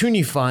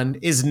opportunity fund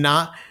is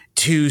not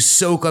to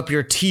soak up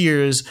your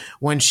tears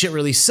when shit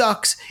really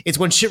sucks. It's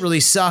when shit really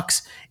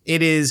sucks,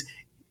 it is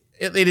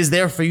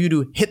there for you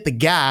to hit the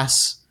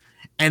gas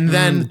and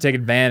then take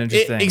advantage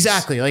of things.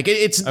 Exactly. Like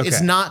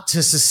it's not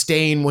to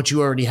sustain what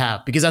you already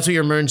have, because that's what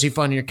your emergency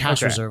fund and your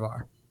cash reserve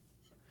are.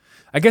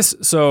 I guess,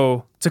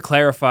 so to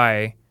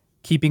clarify,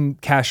 keeping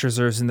cash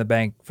reserves in the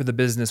bank for the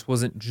business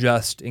wasn't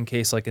just in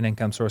case like an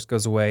income source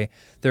goes away.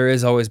 There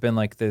has always been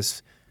like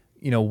this,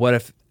 what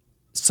if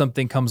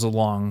something comes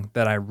along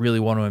that I really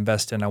want to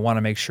invest in? I want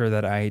to make sure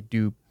that I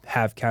do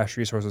have cash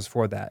resources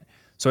for that.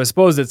 So I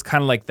suppose it's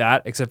kind of like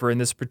that, except for in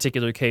this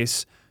particular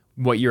case,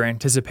 what you're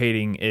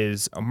anticipating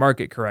is a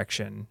market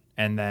correction,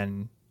 and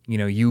then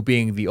you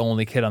being the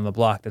only kid on the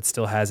block that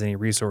still has any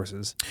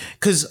resources.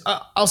 Because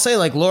I'll say,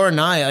 like, Laura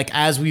and I, like,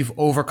 as we've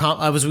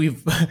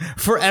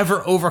forever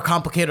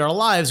overcomplicated our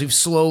lives, we've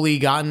slowly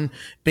gotten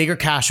bigger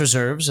cash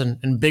reserves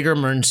and bigger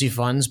emergency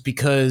funds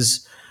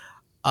because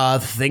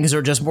things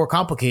are just more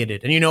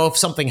complicated. And if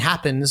something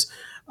happens,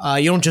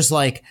 you don't just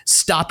like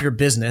stop your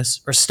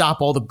business or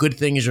stop all the good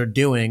things you're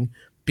doing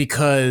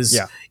because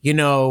you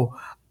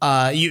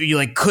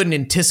like couldn't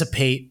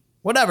anticipate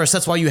whatever. So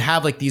that's why you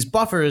have like these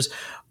buffers.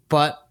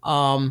 But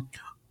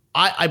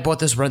I bought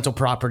this rental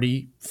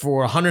property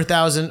for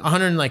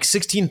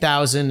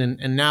 $116,000,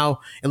 and now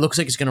it looks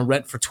like it's going to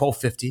rent for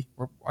 $1,250.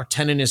 Our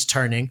tenant is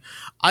turning.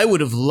 I would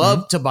have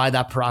loved to buy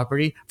that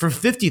property for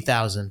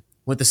 $50,000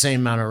 with the same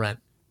amount of rent,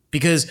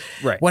 because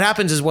what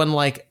happens is when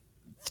like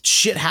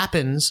shit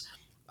happens,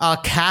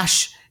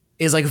 cash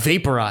is like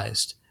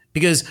vaporized,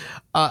 because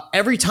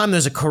every time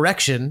there's a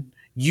correction,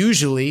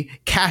 usually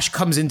cash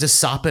comes in to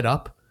sop it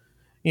up.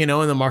 And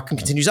the market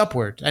continues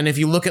upward. And if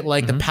you look at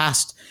like the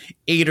past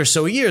 8 or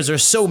so years,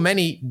 there's so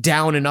many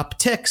down and up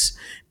ticks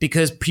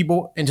because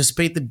people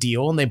anticipate the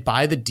deal and they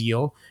buy the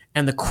deal.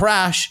 And the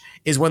crash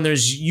is when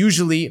there's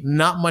usually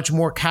not much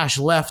more cash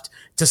left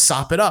to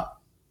sop it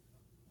up.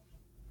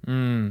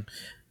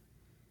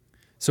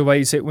 So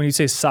when you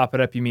say sop it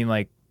up, you mean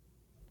like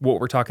what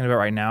we're talking about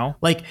right now?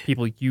 Like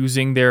people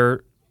using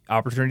their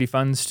opportunity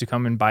funds to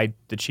come and buy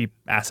the cheap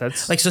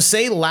assets? Like, so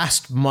say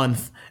last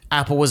month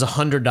Apple was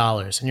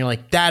 $100 and you're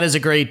like, that is a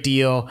great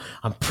deal.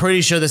 I'm pretty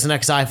sure this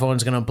next iPhone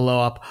is going to blow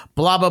up,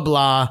 blah, blah,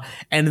 blah.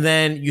 And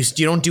then you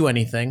don't do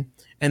anything.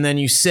 And then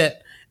you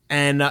sit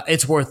and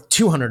it's worth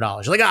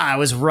 $200. You're like, I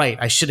was right.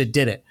 I should have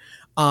did it.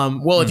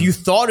 If you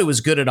thought it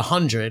was good at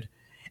 100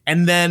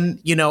 and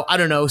then, I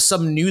don't know,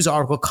 some news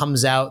article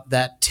comes out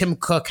that Tim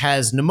Cook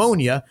has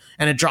pneumonia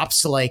and it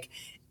drops to like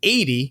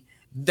 80,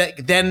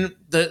 then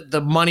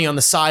the money on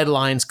the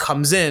sidelines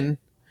comes in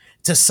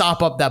to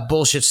sop up that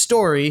bullshit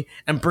story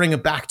and bring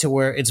it back to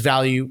where its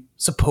value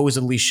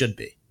supposedly should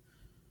be.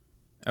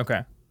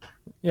 Okay.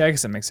 Yeah, I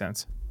guess that makes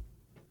sense.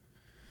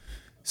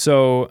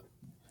 So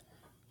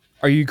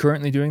are you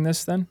currently doing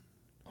this then?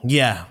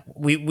 Yeah,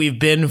 we've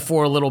been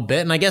for a little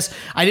bit. And I guess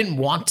I didn't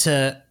want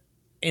to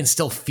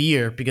instill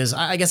fear because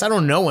I guess I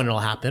don't know when it'll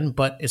happen,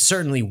 but it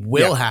certainly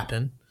will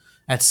happen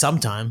at some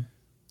time.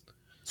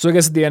 So I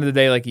guess at the end of the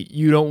day, like,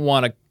 you don't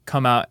want to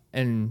come out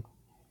and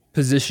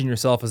position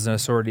yourself as an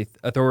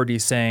authority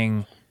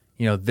saying,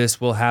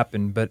 this will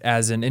happen. But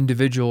as an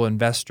individual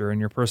investor in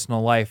your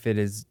personal life, it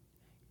is,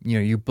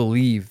 you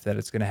believe that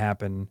it's going to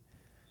happen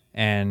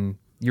and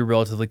you're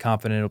relatively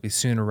confident it'll be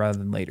sooner rather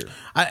than later.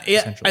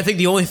 I think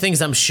the only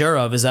things I'm sure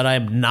of is that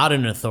I'm not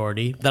an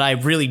authority, that I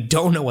really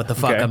don't know what the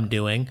fuck I'm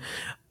doing.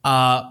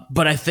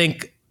 But I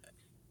think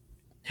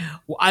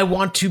I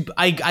want to,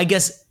 I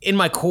guess in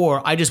my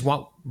core, I just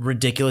want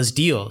ridiculous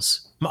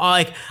deals.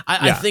 Like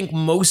I think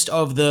most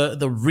of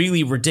the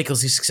really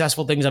ridiculously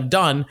successful things I've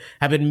done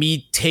have been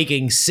me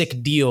taking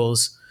sick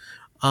deals.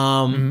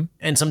 And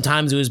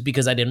sometimes it was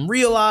because I didn't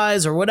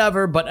realize or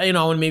whatever, but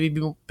and maybe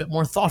be a bit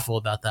more thoughtful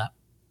about that.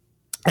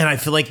 And I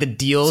feel like the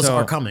deals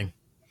are coming.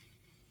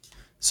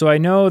 So I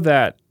know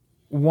that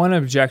one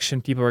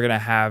objection people are going to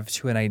have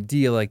to an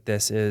idea like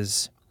this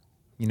is,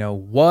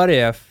 what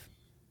if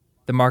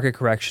the market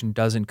correction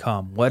doesn't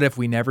come? What if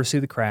we never see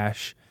the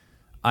crash?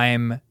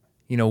 I'm,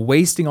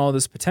 wasting all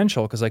this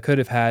potential because I could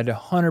have had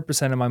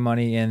 100% of my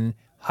money in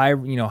high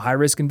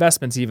risk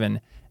investments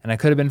even, and I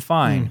could have been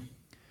fine.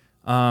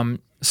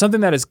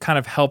 Something that has kind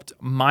of helped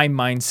my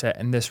mindset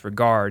in this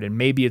regard, and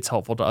maybe it's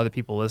helpful to other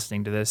people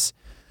listening to this,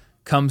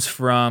 comes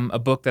from a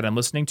book that I'm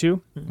listening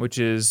to, which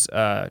is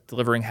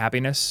Delivering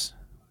Happiness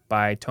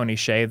by Tony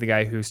Hsieh, the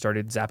guy who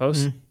started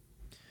Zappos.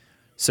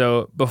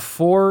 So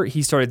before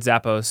he started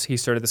Zappos, he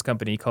started this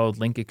company called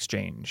Link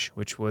Exchange,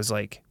 which was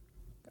like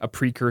a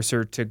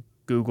precursor to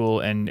Google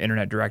and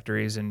internet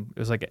directories, and it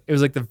was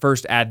like the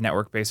first ad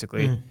network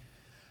basically.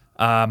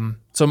 So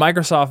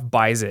Microsoft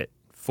buys it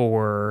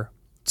for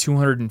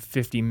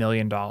 $250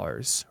 million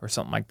or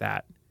something like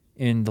that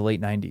in the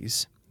late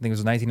 90s. I think it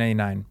was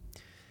 1999.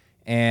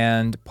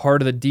 And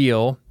part of the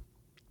deal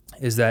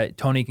is that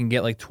Tony can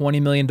get like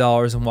 $20 million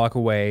and walk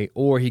away,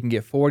 or he can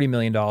get $40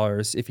 million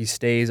if he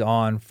stays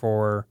on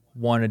for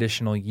one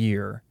additional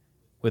year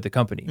with the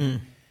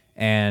company.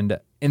 And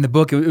in the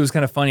book, it was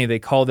kind of funny. They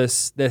call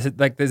this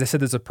like they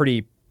said, there's a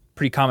pretty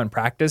common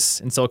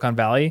practice in Silicon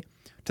Valley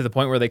to the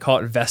point where they call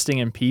it vesting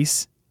in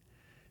peace,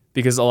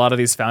 because a lot of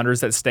these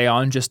founders that stay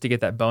on just to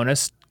get that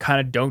bonus kind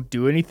of don't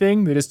do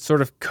anything. They just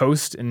sort of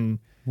coast and,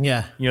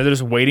 Yeah. they're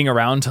just waiting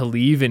around to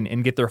leave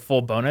and get their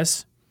full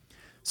bonus.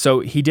 So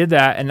he did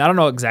that, and I don't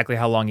know exactly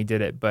how long he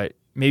did it, but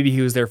maybe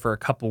he was there for a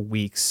couple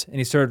weeks, and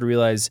he started to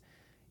realize,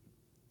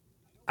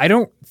 I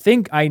don't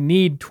think I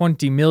need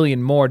 $20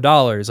 million more.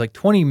 Like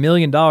 $20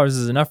 million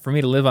is enough for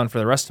me to live on for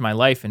the rest of my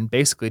life and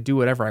basically do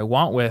whatever I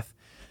want with.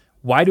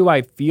 Why do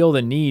I feel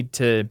the need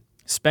to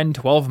spend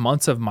 12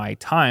 months of my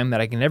time that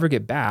I can never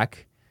get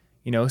back,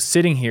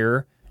 sitting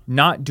here,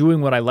 not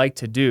doing what I like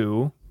to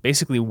do,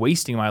 basically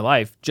wasting my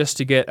life just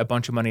to get a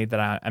bunch of money that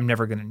I'm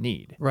never going to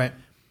need. Right.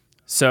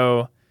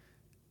 So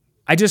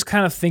I just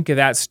kind of think of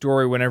that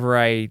story whenever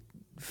I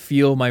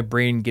feel my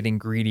brain getting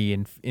greedy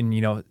and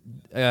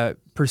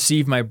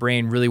perceive my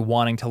brain really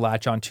wanting to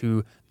latch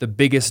onto the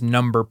biggest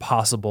number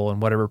possible in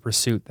whatever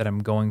pursuit that I'm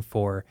going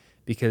for,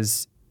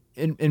 because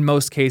in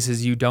most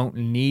cases you don't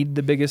need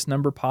the biggest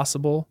number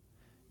possible.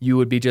 You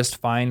would be just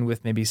fine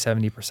with maybe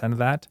 70% of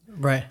that.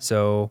 Right.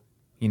 So,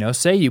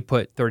 say you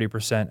put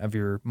 30% of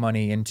your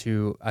money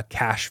into a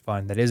cash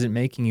fund that isn't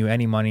making you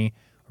any money,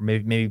 or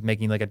maybe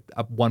making like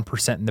a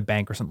 1% in the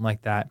bank or something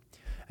like that,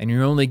 and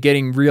you're only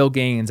getting real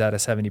gains out of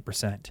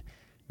 70%.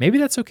 Maybe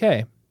that's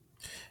okay.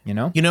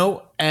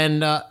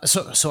 And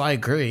so I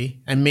agree.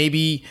 And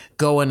maybe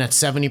going at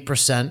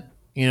 70%,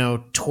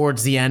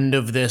 towards the end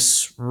of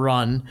this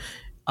run,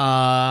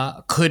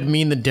 could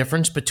mean the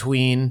difference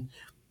between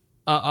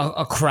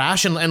a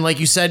crash and like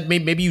you said,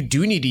 maybe you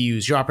do need to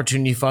use your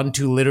opportunity fund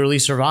to literally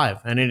survive,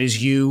 and it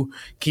is you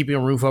keeping a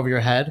roof over your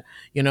head,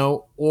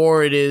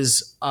 or it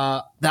is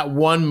that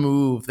one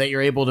move that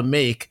you're able to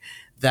make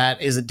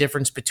that is a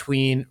difference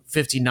between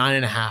 59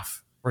 and a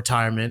half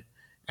retirement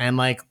and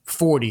like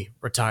 40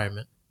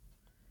 retirement.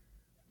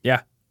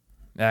 Yeah.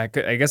 I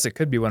guess it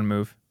could be one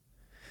move.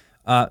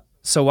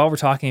 So while we're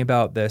talking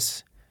about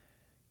this,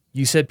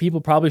 you said people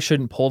probably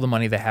shouldn't pull the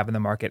money they have in the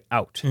market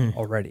out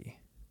already.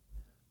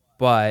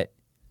 But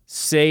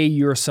say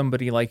you're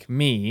somebody like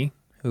me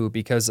who,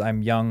 because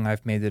I'm young,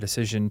 I've made the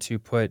decision to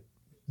put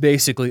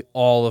basically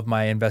all of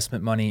my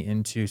investment money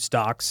into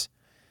stocks.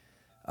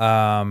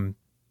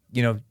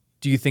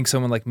 Do you think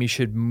someone like me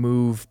should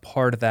move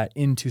part of that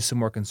into some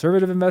more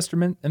conservative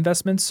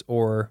investments,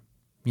 or,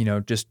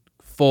 just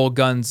full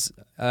guns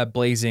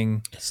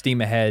blazing,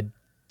 steam ahead,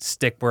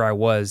 stick where I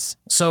was?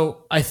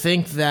 So I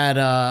think that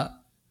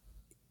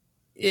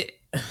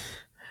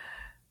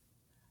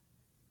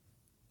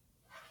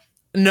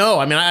no,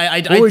 I mean,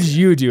 what would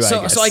you do?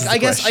 I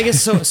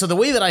guess so the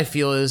way that I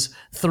feel is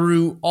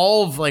through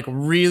all of like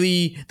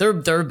really there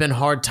have been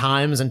hard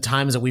times and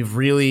times that we've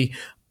really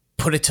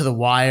put it to the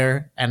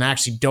wire and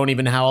actually don't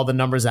even know how all the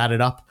numbers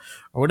added up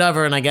or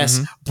whatever. And I guess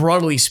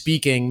broadly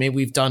speaking, maybe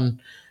we've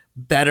done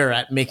better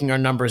at making our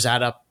numbers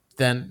add up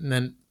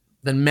than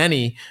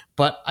many.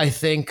 But I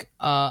think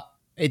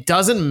it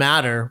doesn't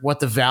matter what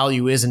the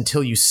value is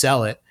until you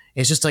sell it.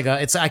 It's just like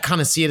I kind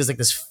of see it as like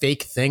this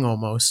fake thing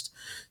almost.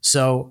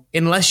 So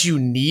unless you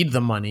need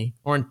the money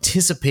or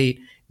anticipate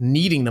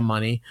needing the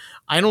money,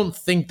 I don't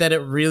think that it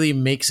really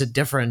makes a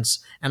difference.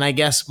 And I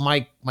guess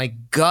my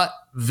gut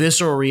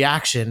visceral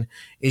reaction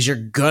is you're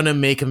gonna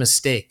make a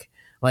mistake.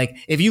 Like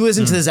if you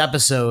listen to this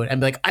episode and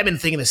be like, I've been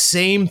thinking the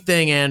same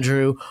thing,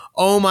 Andrew.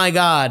 Oh my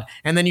God.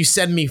 And then you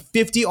send me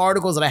 50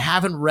 articles that I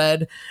haven't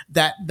read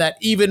that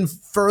even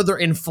further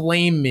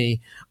inflame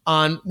me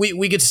on,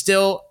 we could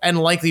still, and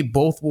likely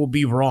both will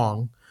be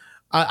wrong.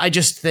 I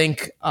just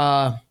think,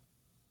 Ray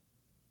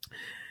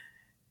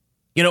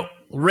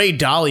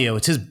Dalio,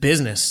 it's his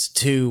business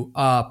to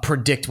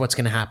predict what's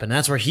going to happen.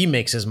 That's where he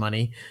makes his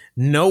money.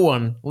 No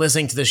one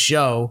listening to the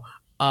show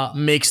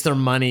makes their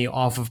money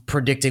off of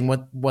predicting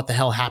what the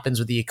hell happens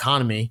with the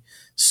economy.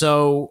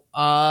 So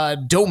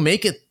don't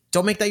make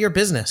that your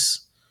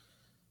business.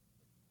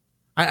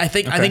 I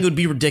think it would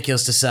be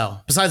ridiculous to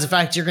sell. Besides the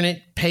fact you're going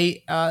to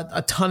pay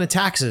a ton of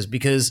taxes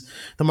because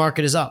the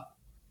market is up.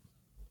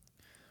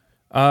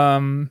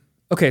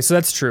 Okay, so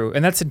that's true,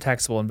 and that's in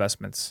taxable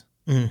investments.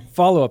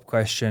 Follow-up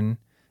question.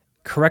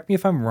 Correct me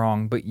if I'm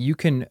wrong, but you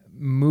can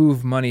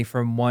move money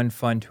from one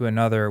fund to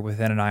another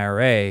within an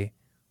IRA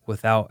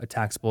without a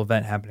taxable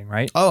event happening,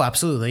 right? Oh,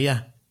 absolutely,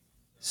 yeah.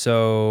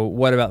 So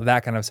what about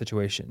that kind of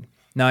situation?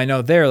 Now, I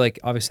know there, like,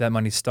 obviously that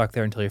money's stuck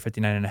there until you're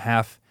 59 and a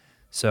half.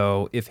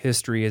 So if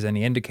history is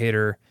any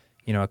indicator,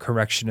 a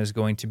correction is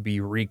going to be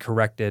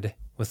recorrected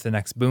with the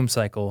next boom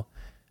cycle.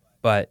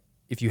 But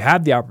if you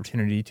have the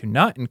opportunity to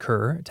not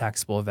incur a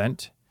taxable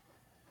event,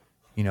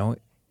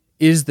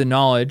 is the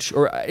knowledge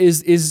or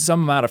is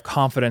some amount of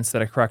confidence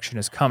that a correction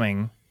is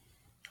coming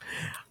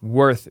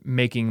worth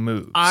making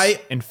moves?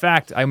 In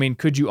fact,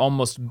 could you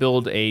almost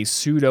build a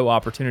pseudo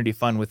opportunity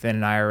fund within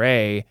an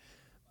IRA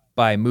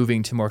by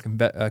moving to more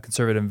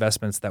conservative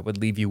investments that would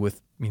leave you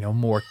with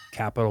more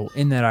capital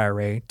in that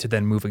IRA to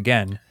then move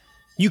again?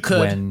 You could,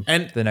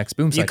 when the next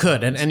boom cycle. You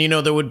could, and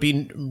there would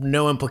be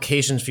no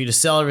implications for you to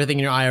sell everything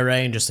in your IRA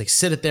and just like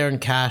sit it there in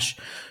cash.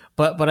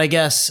 But I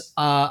guess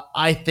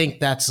I think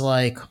that's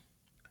like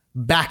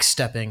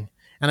backstepping,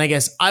 And I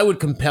guess I would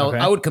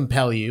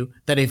compel you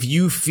that if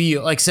you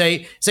feel like,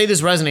 say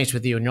this resonates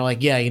with you and you're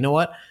like, yeah, you know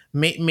what?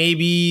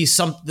 Maybe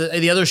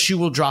the other shoe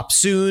will drop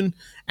soon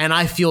and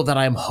I feel that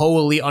I'm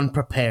wholly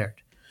unprepared.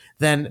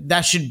 Then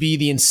that should be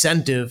the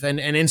incentive and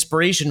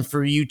inspiration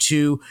for you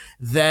to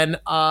then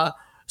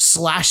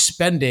slash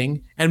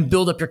spending and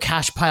build up your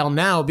cash pile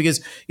now,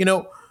 because,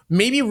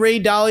 maybe Ray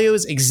Dalio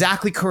is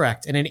exactly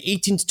correct. And in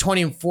 18 to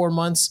 24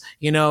 months,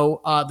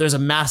 there's a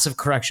massive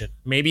correction.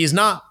 Maybe he's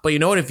not, but you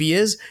know what? If he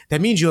is, that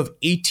means you have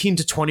 18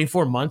 to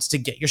 24 months to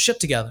get your shit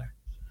together.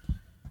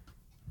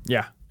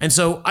 Yeah. And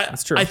so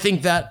I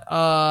think that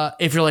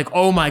if you're like,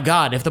 oh my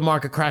God, if the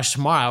market crashed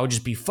tomorrow, I would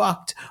just be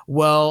fucked.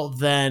 Well,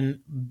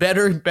 then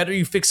better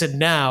you fix it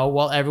now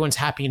while everyone's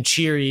happy and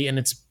cheery and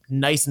it's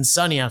nice and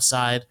sunny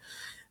outside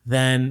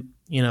than,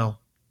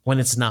 when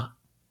it's not.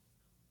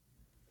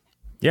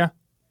 Yeah.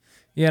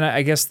 Yeah, and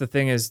I guess the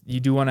thing is you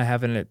do want to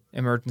have an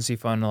emergency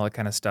fund and all that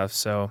kind of stuff.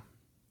 So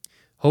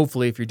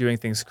hopefully if you're doing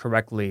things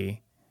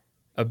correctly,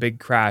 a big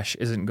crash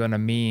isn't going to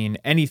mean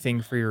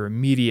anything for your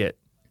immediate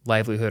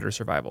livelihood or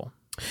survival.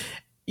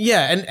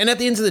 Yeah, and at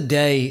the end of the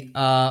day,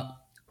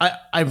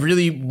 I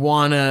really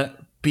want to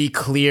be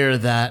clear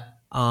that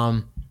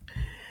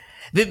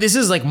this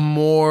is like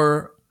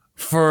more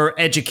for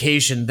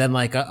education than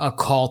like a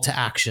call to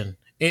action.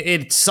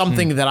 It's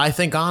something that I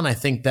think on. I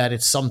think that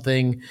it's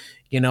something,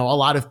 a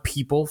lot of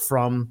people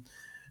from,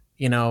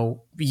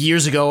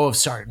 years ago have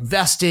started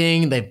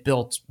investing. They've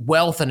built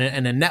wealth and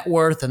a net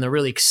worth, and they're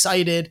really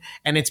excited.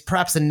 And it's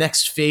perhaps the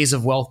next phase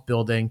of wealth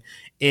building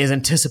is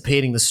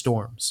anticipating the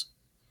storms.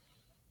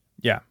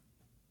 Yeah.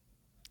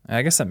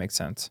 I guess that makes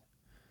sense.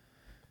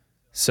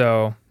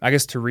 So I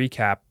guess to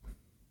recap,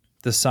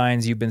 the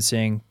signs you've been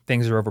seeing,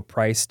 things are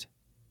overpriced,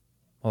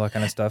 all that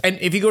kind of stuff. And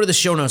if you go to the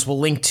show notes, we'll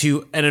link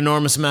to an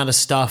enormous amount of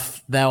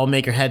stuff that will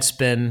make your head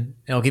spin.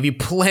 It'll give you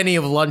plenty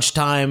of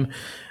lunchtime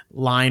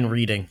line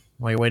reading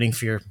while you're waiting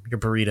for your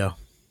burrito.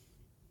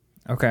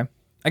 Okay.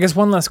 I guess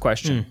one last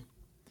question.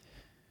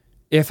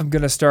 If I'm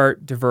going to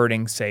start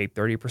diverting, say,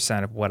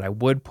 30% of what I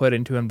would put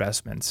into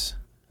investments,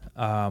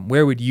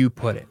 where would you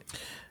put it?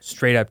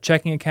 Straight up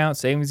checking account,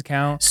 savings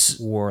account,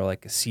 or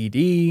like a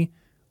CD,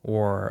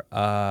 or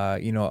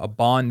a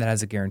bond that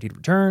has a guaranteed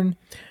return?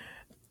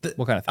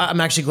 What kind of thing?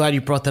 I'm actually glad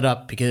you brought that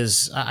up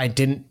because I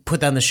didn't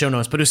put that in the show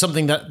notes, but it was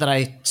something that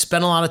I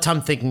spent a lot of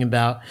time thinking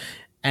about.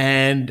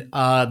 And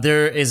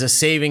there is a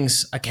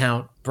savings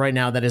account right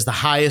now that is the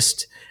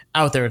highest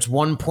out there. It's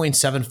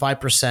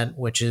 1.75%,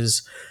 which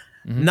is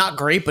not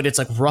great, but it's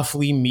like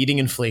roughly meeting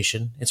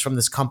inflation. It's from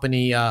this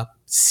company,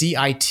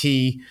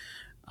 CIT,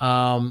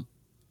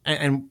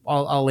 and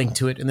I'll link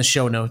to it in the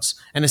show notes.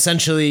 And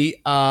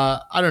essentially,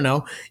 I don't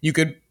know, you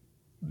could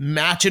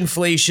match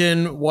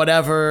inflation,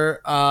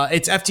 whatever.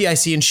 It's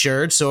FDIC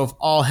insured, so if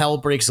all hell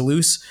breaks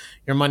loose,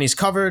 your money's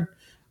covered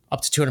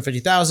up to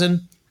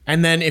 $250,000.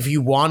 And then if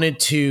you wanted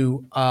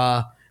to,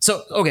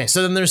 so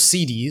then there's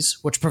CDs,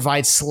 which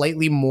provide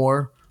slightly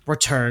more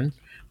return,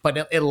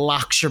 but it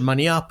locks your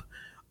money up.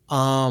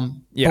 But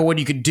what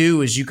you could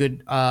do is you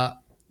could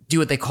do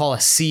what they call a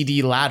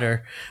CD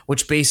ladder,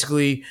 which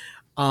basically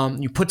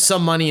you put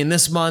some money in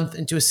this month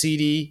into a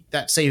CD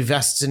that say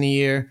vests in a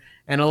year,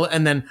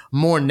 and then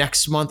more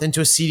next month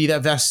into a CD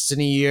that vests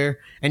in a year,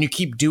 and you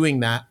keep doing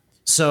that.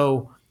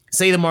 So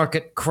say the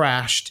market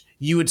crashed,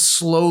 you would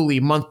slowly,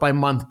 month by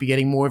month, be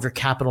getting more of your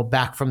capital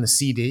back from the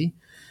CD.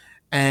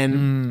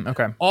 And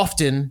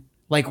often,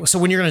 so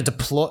when you're going to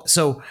deploy,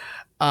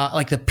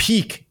 like the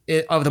peak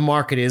of the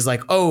market is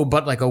like,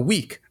 but like a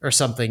week or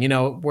something,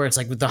 where it's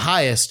like the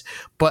highest.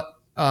 But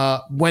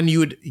when you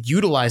would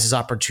utilize this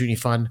opportunity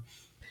fund,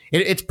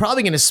 it's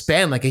probably going to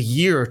span like a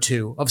year or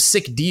two of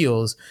sick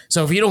deals.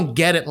 So if you don't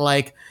get it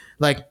like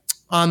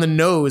on the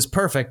nose,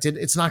 perfect,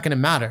 it's not going to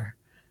matter.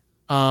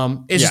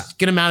 It's just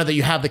going to matter that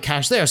you have the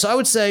cash there. So I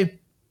would say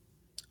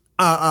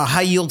a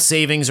high yield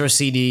savings or a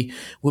CD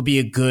would be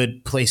a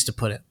good place to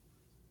put it,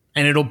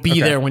 and it'll be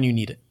there when you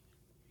need it.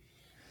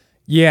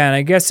 Yeah, and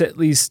I guess at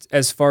least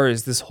as far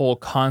as this whole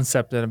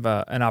concept of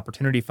an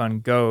opportunity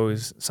fund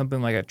goes,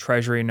 something like a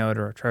treasury note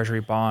or a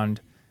treasury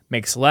bond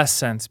makes less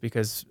sense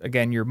because,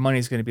 again, your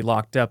money's going to be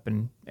locked up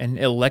and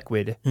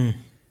illiquid.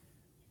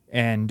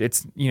 And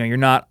it's, you're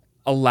not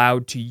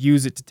allowed to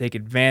use it to take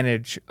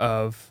advantage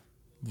of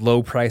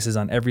low prices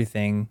on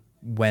everything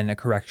when a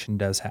correction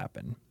does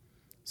happen.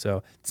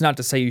 So it's not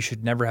to say you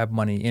should never have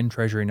money in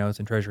treasury notes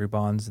and treasury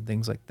bonds and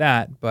things like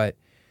that, but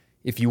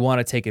if you want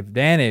to take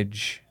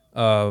advantage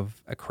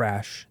of a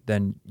crash,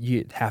 then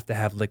you have to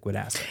have liquid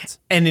assets.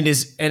 And it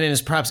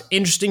is perhaps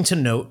interesting to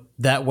note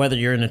that whether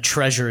you're in a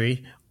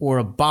treasury or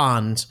a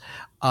bond,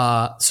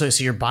 so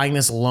you're buying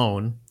this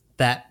loan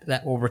that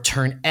will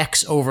return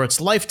X over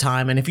its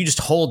lifetime, and if you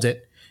just hold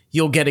it,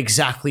 you'll get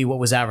exactly what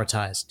was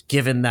advertised,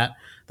 given that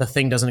the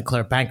thing doesn't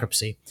declare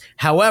bankruptcy.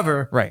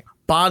 However,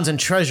 bonds and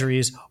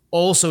treasuries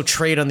also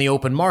trade on the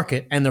open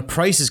market, and their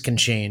prices can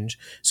change.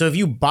 So if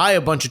you buy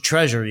a bunch of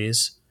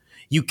treasuries,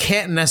 you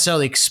can't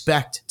necessarily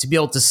expect to be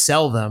able to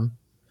sell them,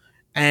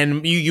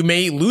 and you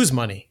may lose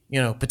money,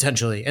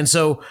 potentially. And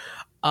so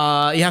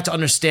you have to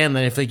understand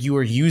that if like you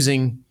are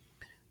using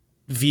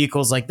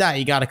vehicles like that,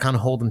 you got to kind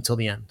of hold them till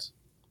the end.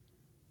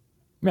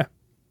 Yeah,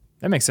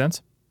 that makes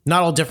sense.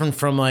 Not all different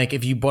from like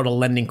if you bought a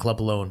lending club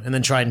loan and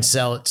then tried and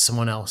sell it to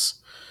someone else.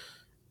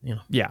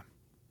 Yeah.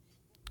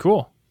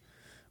 Cool.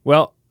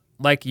 Well,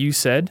 like you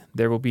said,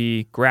 there will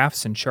be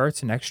graphs and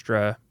charts and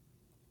extra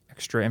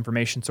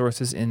information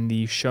sources in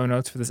the show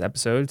notes for this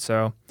episode.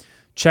 So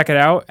check it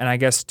out. And I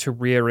guess to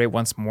reiterate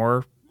once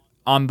more,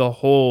 on the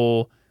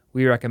whole,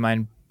 we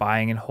recommend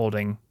buying and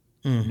holding,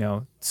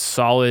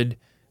 solid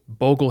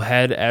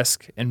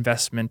Boglehead-esque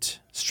investment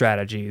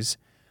strategies.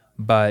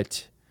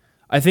 But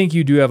I think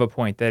you do have a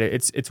point that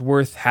it's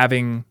worth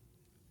having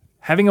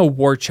a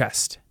war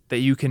chest that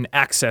you can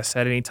access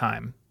at any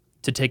time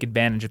to take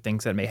advantage of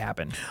things that may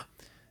happen.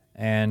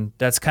 And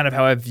that's kind of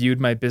how I've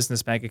viewed my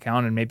business bank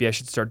account, and maybe I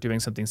should start doing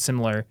something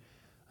similar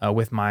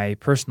with my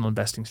personal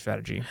investing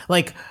strategy.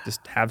 Like,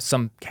 just have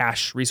some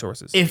cash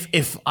resources.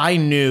 If I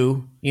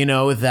knew,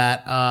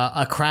 that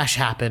a crash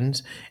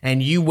happened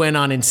and you went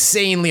on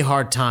insanely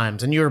hard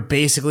times and you were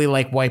basically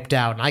like wiped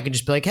out, and I could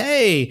just be like,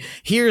 hey,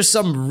 here's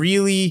some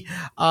really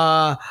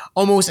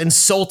almost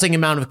insulting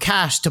amount of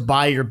cash to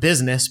buy your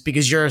business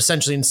because you're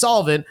essentially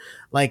insolvent.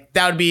 Like,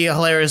 that would be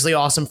hilariously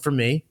awesome for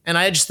me. And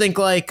I just think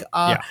like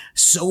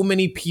so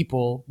many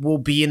people will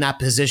be in that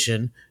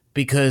position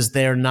because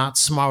they're not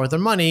smart with their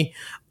money.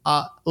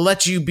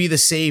 Let you be the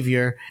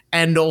savior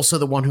and also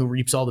the one who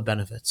reaps all the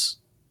benefits.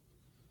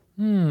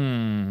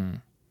 So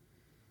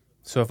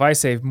if I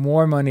save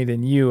more money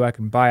than you, I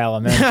can buy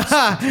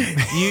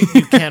Elementus.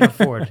 You can't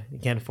afford. You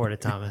can't afford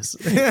it, Thomas.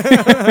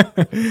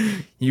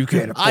 You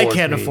can't afford I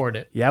can't me. afford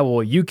it. Yeah,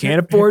 well, you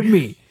can't afford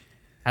me.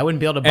 I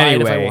wouldn't be able to buy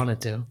it if I wanted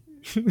to.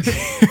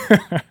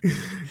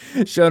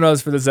 Show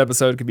notes for this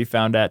episode can be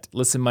found at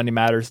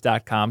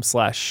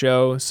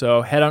listenmoneymatters.com/show.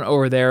 So head on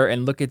over there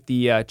and look at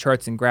the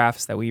charts and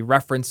graphs that we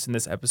referenced in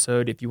this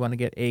episode if you want to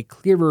get a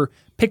clearer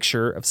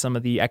picture of some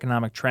of the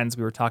economic trends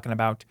we were talking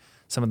about,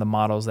 some of the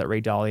models that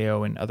Ray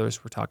Dalio and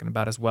others were talking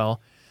about as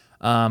well.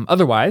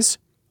 Otherwise,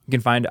 you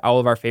can find all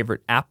of our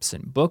favorite apps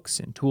and books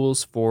and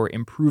tools for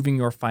improving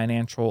your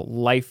financial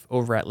life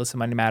over at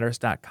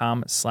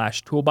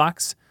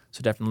listenmoneymatters.com/toolbox.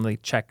 So definitely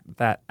check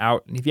that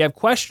out. And if you have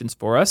questions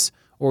for us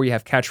or you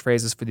have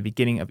catchphrases for the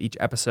beginning of each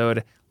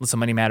episode,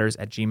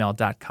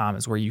 listenmoneymatters@gmail.com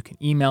is where you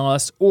can email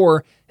us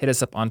or hit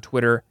us up on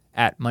Twitter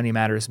at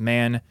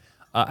moneymattersman.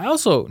 I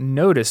also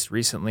noticed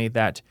recently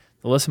that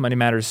the Listen Money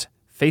Matters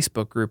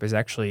Facebook group is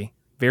actually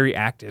very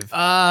active.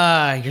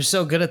 You're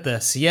so good at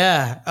this.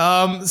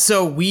 Yeah.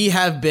 So we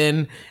have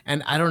been,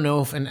 and I don't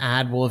know if an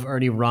ad will have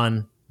already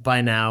run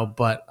by now,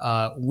 but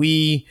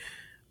we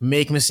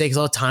make mistakes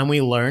all the time.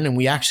 We learn, and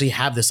we actually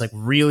have this like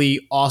really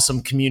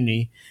awesome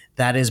community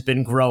that has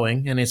been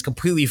growing, and it's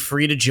completely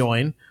free to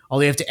join.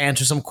 All you have to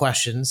answer some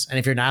questions, and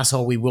if you're an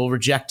asshole, we will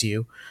reject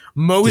you.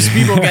 Most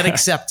people get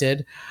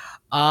accepted,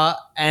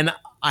 and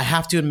I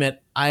have to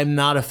admit, I'm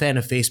not a fan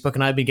of Facebook,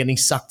 and I've been getting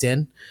sucked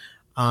in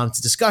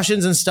to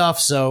discussions and stuff.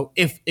 So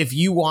if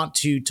you want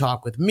to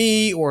talk with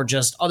me or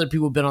just other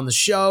people who've been on the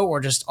show or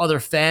just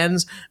other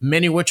fans,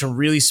 many of which are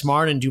really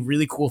smart and do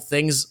really cool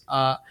things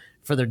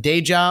for their day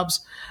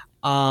jobs,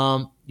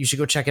 you should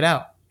go check it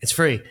out. It's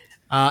free.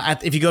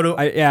 If you go to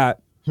I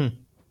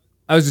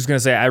was just gonna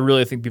say I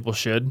really think people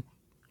should,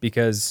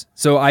 because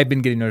so I've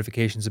been getting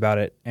notifications about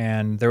it,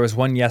 and there was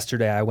one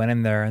yesterday. I went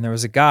in there and there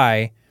was a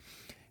guy,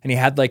 and he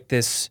had like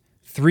this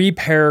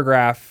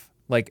 3-paragraph,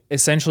 like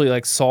essentially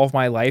like solve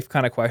my life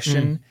kind of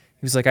question.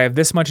 He was like, I have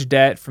this much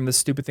debt from this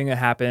stupid thing that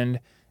happened,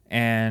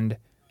 and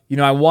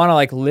I want to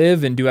like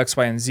live and do X,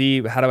 Y, and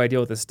Z. How do I deal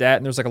with this debt?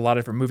 And there's like a lot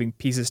of different moving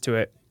pieces to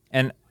it.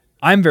 And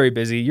I'm very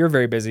busy. You're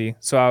very busy.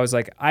 So I was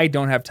like, I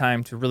don't have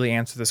time to really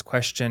answer this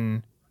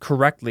question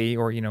correctly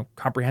or,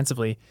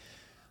 comprehensively.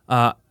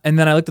 And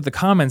then I looked at the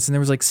comments, and there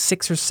was like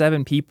 6 or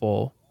 7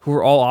 people who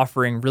were all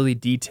offering really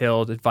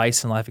detailed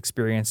advice and life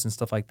experience and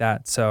stuff like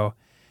that. So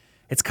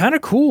it's kind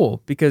of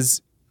cool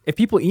because if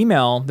people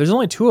email, there's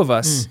only 2 of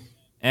us.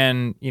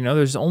 And,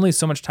 there's only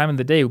so much time in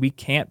the day. We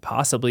can't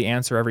possibly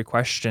answer every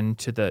question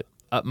to the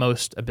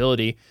utmost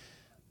ability.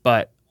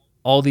 But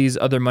all these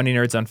other money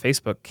nerds on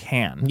Facebook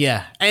can.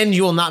 Yeah, and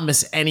you will not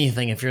miss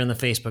anything if you're in the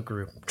Facebook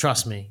group.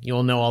 Trust me, you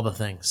will know all the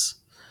things.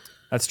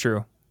 That's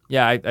true.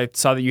 Yeah, I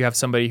saw that you have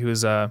somebody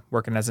who's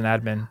working as an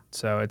admin,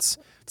 so it's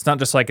not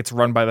just like it's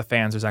run by the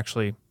fans. There's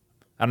actually,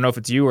 I don't know if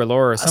it's you or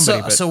Laura or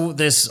somebody. So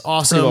this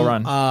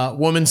awesome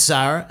woman,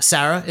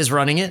 Sarah is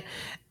running it,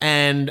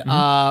 and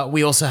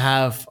we also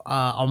have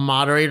a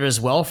moderator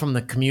as well from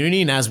the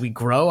community. And as we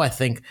grow, I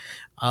think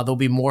there'll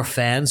be more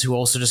fans who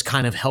also just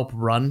kind of help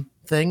run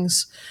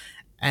things.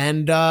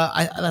 And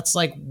that's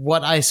like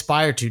what I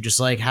aspire to, just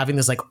like having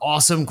this like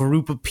awesome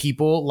group of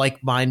people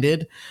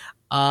like-minded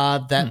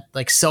that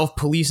like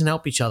self-police and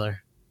help each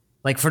other,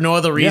 like for no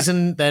other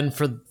reason than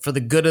for the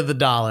good of the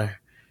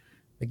dollar,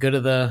 the good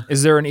of the.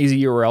 Is there an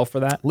easy URL for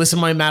that?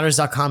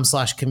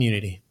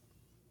 listenmoneymatters.com/community.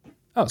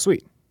 Oh,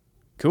 sweet.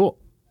 Cool.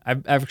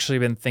 I've actually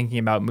been thinking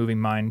about moving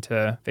mine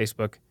to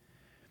Facebook.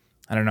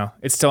 I don't know.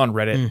 It's still on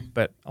Reddit,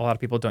 but a lot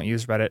of people don't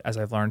use Reddit, as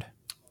I've learned.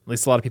 At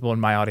least a lot of people in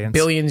my audience.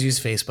 Billions use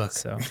Facebook.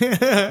 So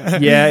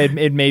yeah,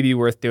 it may be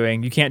worth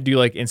doing. You can't do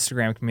like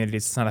Instagram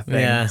communities. It's not a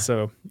thing. Yeah.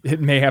 So it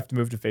may have to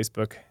move to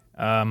Facebook.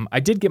 I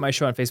did get my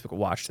show on Facebook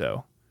Watch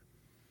though.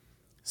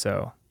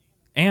 So,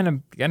 and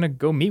I'm going to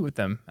go meet with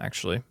them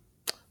actually,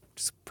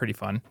 which is pretty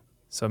fun.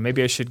 So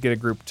maybe I should get a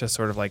group to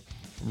sort of like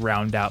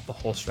round out the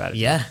whole strategy.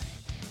 Yeah.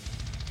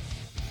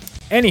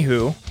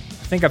 Anywho,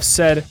 I think I've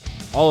said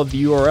all of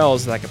the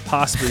URLs that I could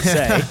possibly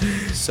say.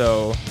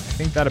 So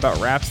I think that about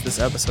wraps this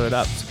episode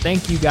up. So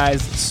thank you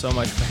guys so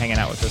much for hanging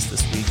out with us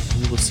this week.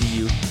 We will see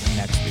you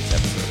next week's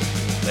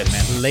episode. Later,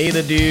 man.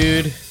 Later,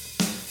 dude.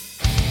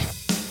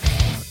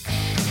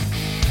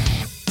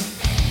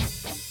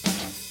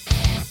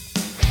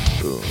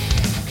 Boom.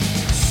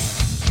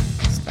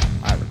 Stop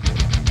my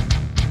recording.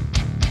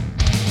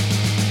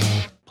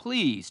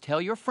 Please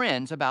tell your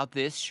friends about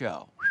this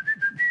show.